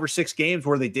like 5 or 6 games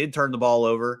where they did turn the ball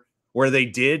over, where they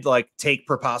did like take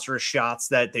preposterous shots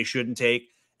that they shouldn't take.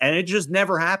 And it just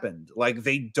never happened. Like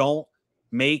they don't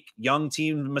make young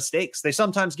team mistakes. They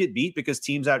sometimes get beat because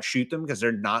teams outshoot them because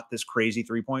they're not this crazy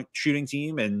 3-point shooting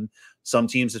team. And some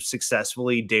teams have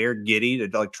successfully dared Giddey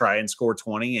to like try and score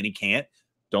 20 and he can't.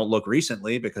 Don't look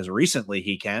recently, because recently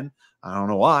he can. I don't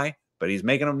know why, but he's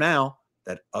making them now.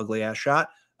 That ugly ass shot.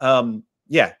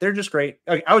 Yeah, they're just great.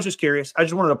 I was just curious. I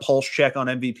just wanted a pulse check on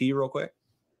MVP real quick.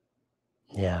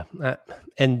 Yeah,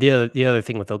 and the other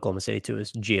thing with Oklahoma City too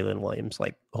is Jalen Williams.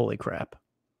 Like, holy crap,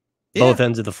 both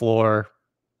ends of the floor.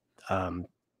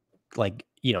 Like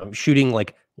shooting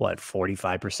like what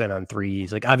 45% on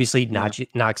threes. Like obviously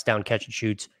knocks down catch and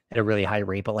shoots at a really high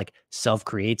rate, but like self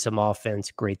creates some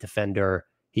offense. Great defender.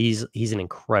 He's an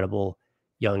incredible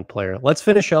young player. Let's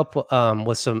finish up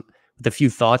with a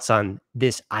few thoughts on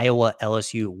this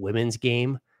Iowa-LSU women's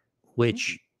game,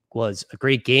 which was a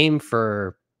great game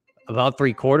for about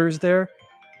 3 quarters there.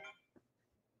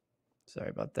 Sorry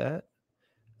about that.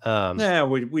 Yeah,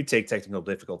 we take technical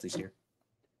difficulties here.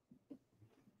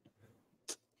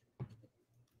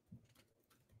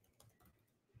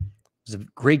 It was a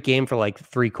great game for like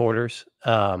 3 quarters.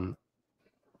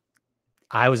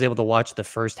 I was able to watch the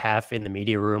first half in the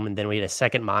media room, and then we had a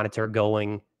second monitor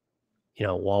going,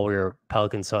 while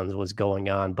Pelican Suns was going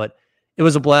on. But it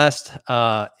was a blast.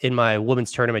 In my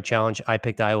women's tournament challenge, I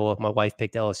picked Iowa. My wife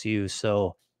picked LSU.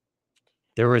 So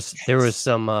there was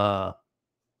some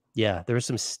there was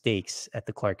some stakes at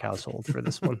the Clark household for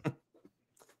this one.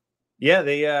 Yeah,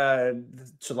 they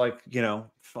so like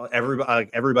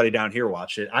everybody down here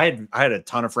watched it. I had a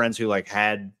ton of friends who like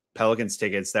had Pelicans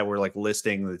tickets that were like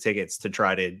listing the tickets to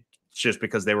try to, just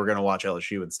because they were going to watch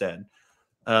LSU instead.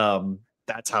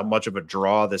 That's how much of a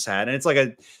draw this had. And it's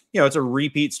like it's a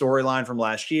repeat storyline from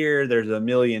last year. There's a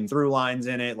million through lines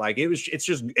in it. Like it was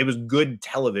good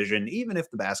television, even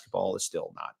if the basketball is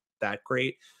still not that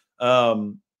great.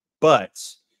 But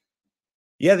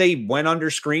yeah, they went under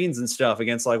screens and stuff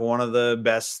against like one of the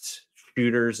best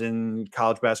shooters in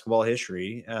college basketball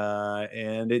history.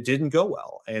 And it didn't go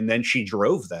well. And then she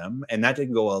drove them, and that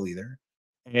didn't go well either.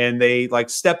 And they like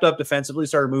stepped up defensively,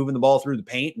 started moving the ball through the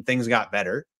paint, and things got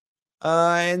better.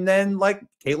 And then like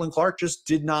Caitlin Clark just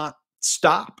did not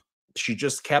stop. She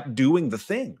just kept doing the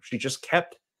thing. She just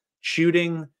kept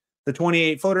shooting the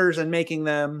 28 footers and making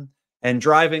them, and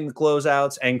driving the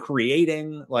closeouts and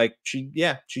creating. Like she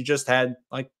just had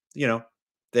like,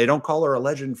 they don't call her a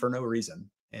legend for no reason.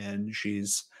 And she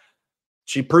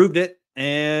proved it,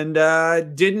 and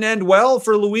didn't end well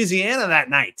for Louisiana that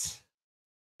night.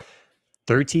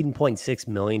 13.6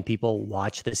 million people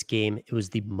watched this game. It was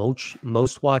the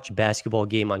most watched basketball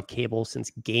game on cable since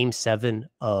Game 7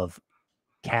 of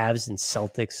Cavs and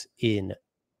Celtics in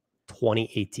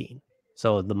 2018.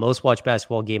 So the most watched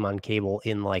basketball game on cable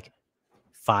in like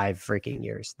 5 freaking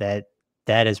years. That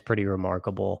is pretty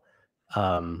remarkable.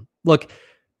 Look,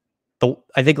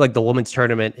 I think like the women's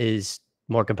tournament is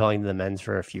more compelling than the men's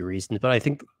for a few reasons, but I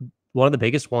think one of the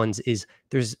biggest ones is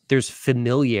there's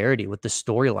familiarity with the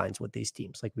storylines with these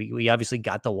teams. Like we obviously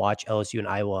got to watch LSU and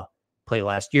Iowa play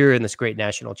last year in this great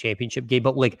national championship game,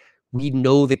 but like we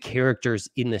know the characters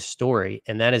in the story,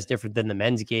 and that is different than the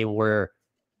men's game where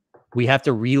we have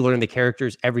to relearn the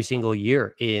characters every single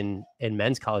year in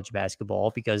men's college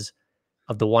basketball because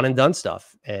of the one and done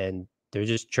stuff, and they're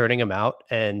just churning them out.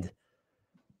 And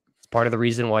it's part of the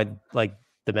reason why like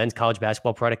the men's college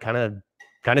basketball product kind of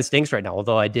stinks right now.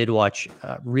 Although I did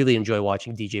really enjoy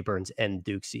watching DJ Burns and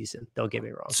Duke season. Don't get me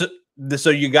wrong. So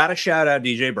you got to shout out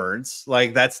DJ Burns.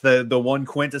 Like that's the one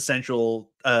quintessential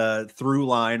through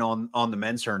line on the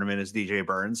men's tournament is DJ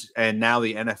Burns. And now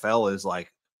the NFL is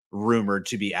like rumored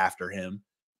to be after him.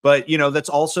 But that's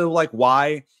also like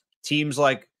why teams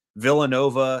like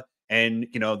Villanova and,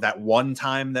 you know, that one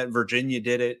time that Virginia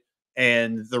did it,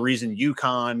 and the reason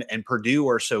UConn and Purdue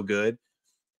are so good,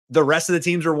 the rest of the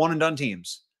teams are one and done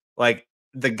teams. Like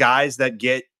the guys that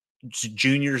get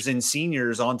juniors and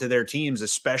seniors onto their teams,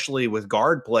 especially with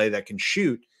guard play that can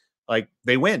shoot, like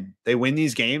they win. They win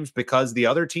these games because the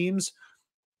other teams,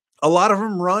 a lot of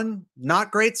them run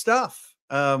not great stuff.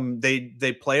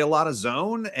 They play a lot of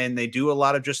zone, and they do a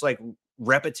lot of just like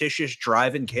repetitious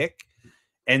drive and kick,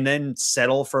 and then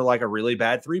settle for like a really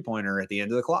bad 3-pointer at the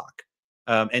end of the clock,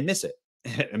 and miss it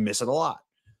and miss it a lot.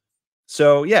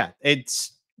 So yeah,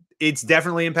 it's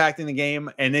definitely impacting the game,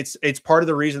 and it's part of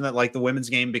the reason that like the women's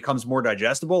game becomes more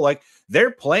digestible. Like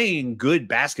they're playing good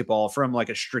basketball from like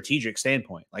a strategic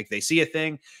standpoint. Like they see a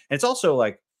thing, and it's also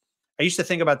like I used to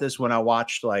think about this when I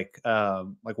watched like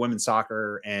women's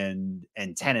soccer and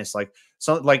tennis. Like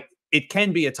so, like it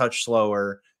can be a touch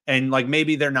slower, and like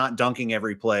maybe they're not dunking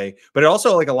every play, but it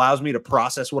also like allows me to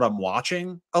process what I'm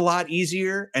watching a lot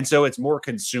easier, and so it's more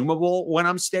consumable when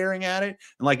I'm staring at it.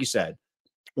 And like you said,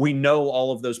 we know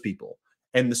all of those people,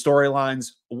 and the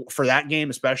storylines for that game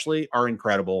especially are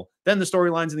incredible. Then the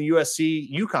storylines in the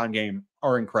USC UConn game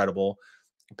are incredible.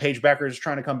 Paige Becker is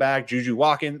trying to come back. Juju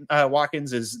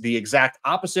Watkins is the exact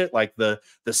opposite, like the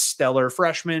stellar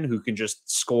freshman who can just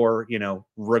score, you know,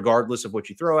 regardless of what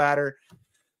you throw at her.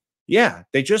 Yeah,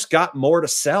 they just got more to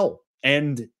sell.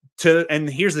 And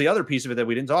here's the other piece of it that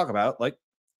we didn't talk about. Like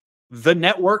the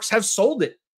networks have sold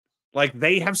it. Like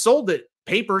they have sold it.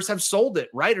 Papers have sold it.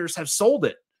 Writers have sold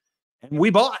it. And we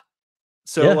bought.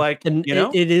 So yeah, like, and you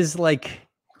know, it is like,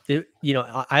 you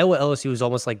know, Iowa-LSU is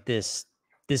almost like this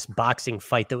boxing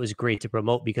fight that was great to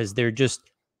promote because they're just,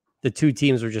 the two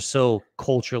teams were just so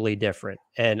culturally different.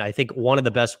 And I think one of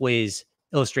the best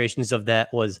illustrations of that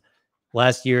was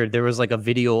last year. There was like a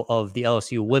video of the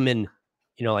LSU women,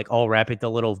 you know, like all wrapping the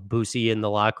little Boosie in the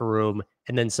locker room.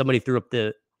 And then somebody threw up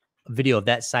the video of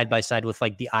that side by side with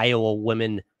like the Iowa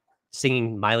women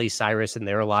singing Miley Cyrus in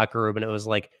their locker room. And it was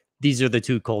like, these are the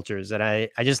two cultures. And I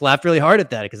just laughed really hard at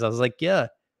that because I was like, yeah,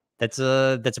 that's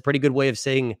a pretty good way of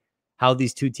saying how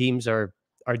these two teams are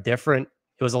different.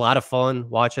 It was a lot of fun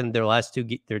watching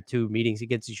their two meetings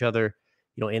against each other,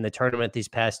 you know, in the tournament these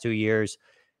past 2 years.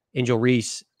 Angel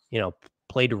Reese, you know,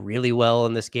 played really well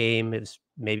in this game. It was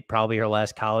probably her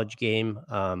last college game.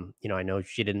 You know, I know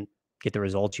she didn't get the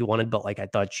results she wanted, but like I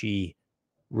thought she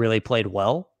really played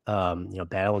well. You know,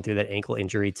 battling through that ankle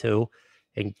injury too.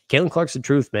 And Caitlin Clark's the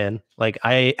truth, man. Like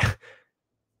I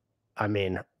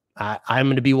mean, I'm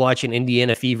going to be watching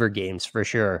Indiana Fever games for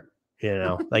sure. You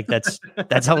know, like that's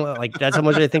how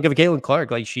much I think of Caitlin Clark.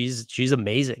 Like she's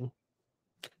amazing.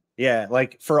 yeah,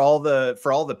 like for all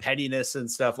the pettiness and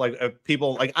stuff, like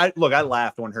people like I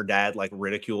laughed when her dad like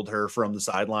ridiculed her from the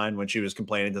sideline when she was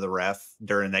complaining to the ref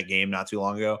during that game not too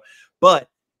long ago. But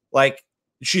like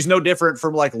she's no different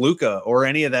from like Luca or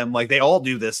any of them. Like they all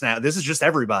do this now. This is just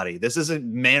everybody. This isn't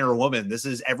man or woman. This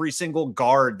is every single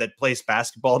guard that plays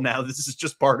basketball now. This is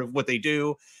just part of what they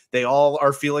do. They all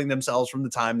are feeling themselves from the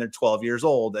time they're 12 years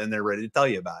old and they're ready to tell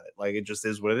you about it. Like it just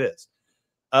is what it is.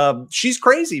 She's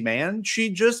crazy, man. She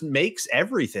just makes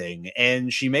everything,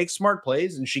 and she makes smart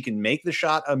plays, and she can make the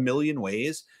shot a million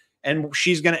ways. And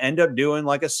she's going to end up doing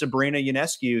like a Sabrina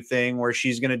Ionescu thing where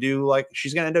she's going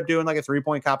to end up doing like a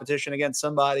 3-point competition against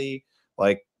somebody.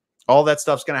 Like all that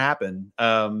stuff's going to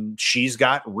happen. She's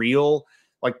got real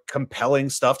like compelling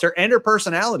stuff to her, and her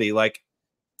personality. Like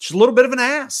she's a little bit of an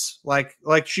ass. Like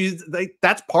she's like,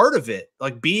 that's part of it.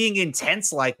 Like being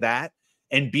intense like that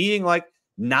and being like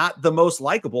not the most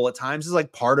likable at times is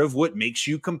like part of what makes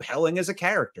you compelling as a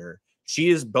character. She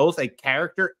is both a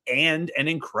character and an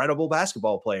incredible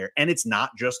basketball player. And it's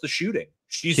not just the shooting.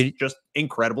 She's just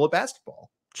incredible at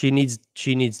basketball. She needs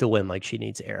to win. Like she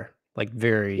needs air, like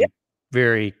very,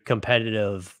 very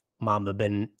competitive Mamba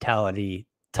mentality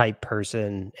type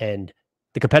person. And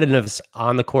the competitiveness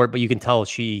on the court, but you can tell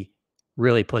she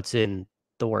really puts in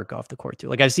the work off the court too.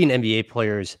 Like I've seen NBA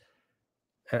players,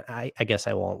 I guess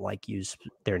I won't like use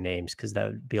their names because that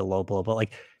would be a low blow, but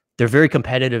like they're very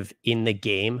competitive in the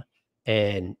game,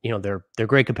 and you know they're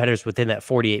great competitors within that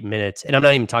 48 minutes. And I'm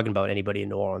not even talking about anybody in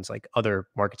New Orleans, like other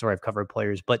markets where I've covered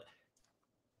players, but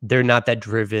they're not that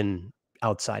driven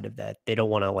outside of that. They don't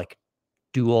want to like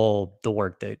do all the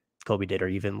work that Kobe did, or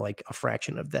even like a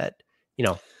fraction of that, you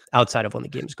know, outside of when the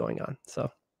game's going on. So.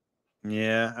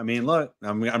 Yeah, I mean, look,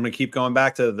 I'm gonna keep going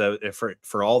back to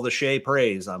for all the Shea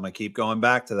praise. I'm gonna keep going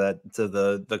back to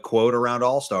the quote around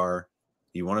All Star.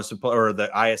 You want us to play, or the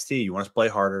IST? You want us to play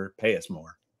harder, pay us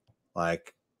more.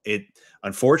 Like it,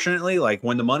 unfortunately, like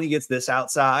when the money gets this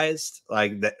outsized,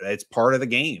 like that, it's part of the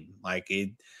game. Like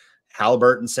it,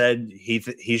 Halliburton said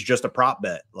he's just a prop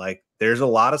bet. Like, there's a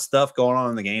lot of stuff going on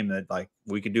in the game that like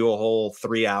we could do a whole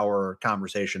 3-hour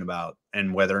conversation about,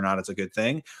 and whether or not it's a good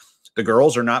thing. The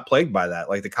girls are not plagued by that.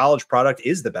 Like, the college product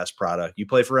is the best product. You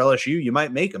play for LSU, you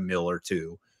might make $1 million or $2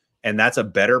 million, and that's a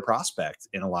better prospect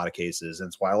in a lot of cases. And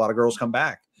it's why a lot of girls come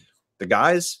back. The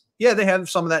guys, yeah, they have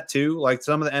some of that too. Like,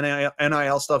 some of the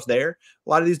NIL stuff's there. A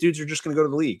lot of these dudes are just going to go to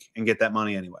the league and get that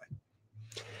money anyway.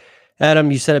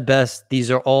 Adam, you said it best. These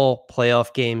are all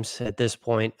playoff games at this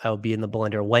point. I will be in the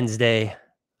blender Wednesday.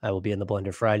 I will be in the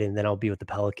blender Friday, and then I'll be with the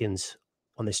Pelicans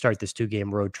when they start this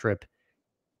 2-game road trip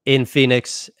in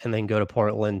Phoenix and then go to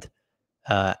Portland.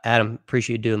 Adam,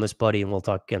 appreciate you doing this, buddy, and we'll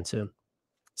talk again soon.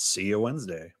 See you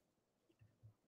Wednesday.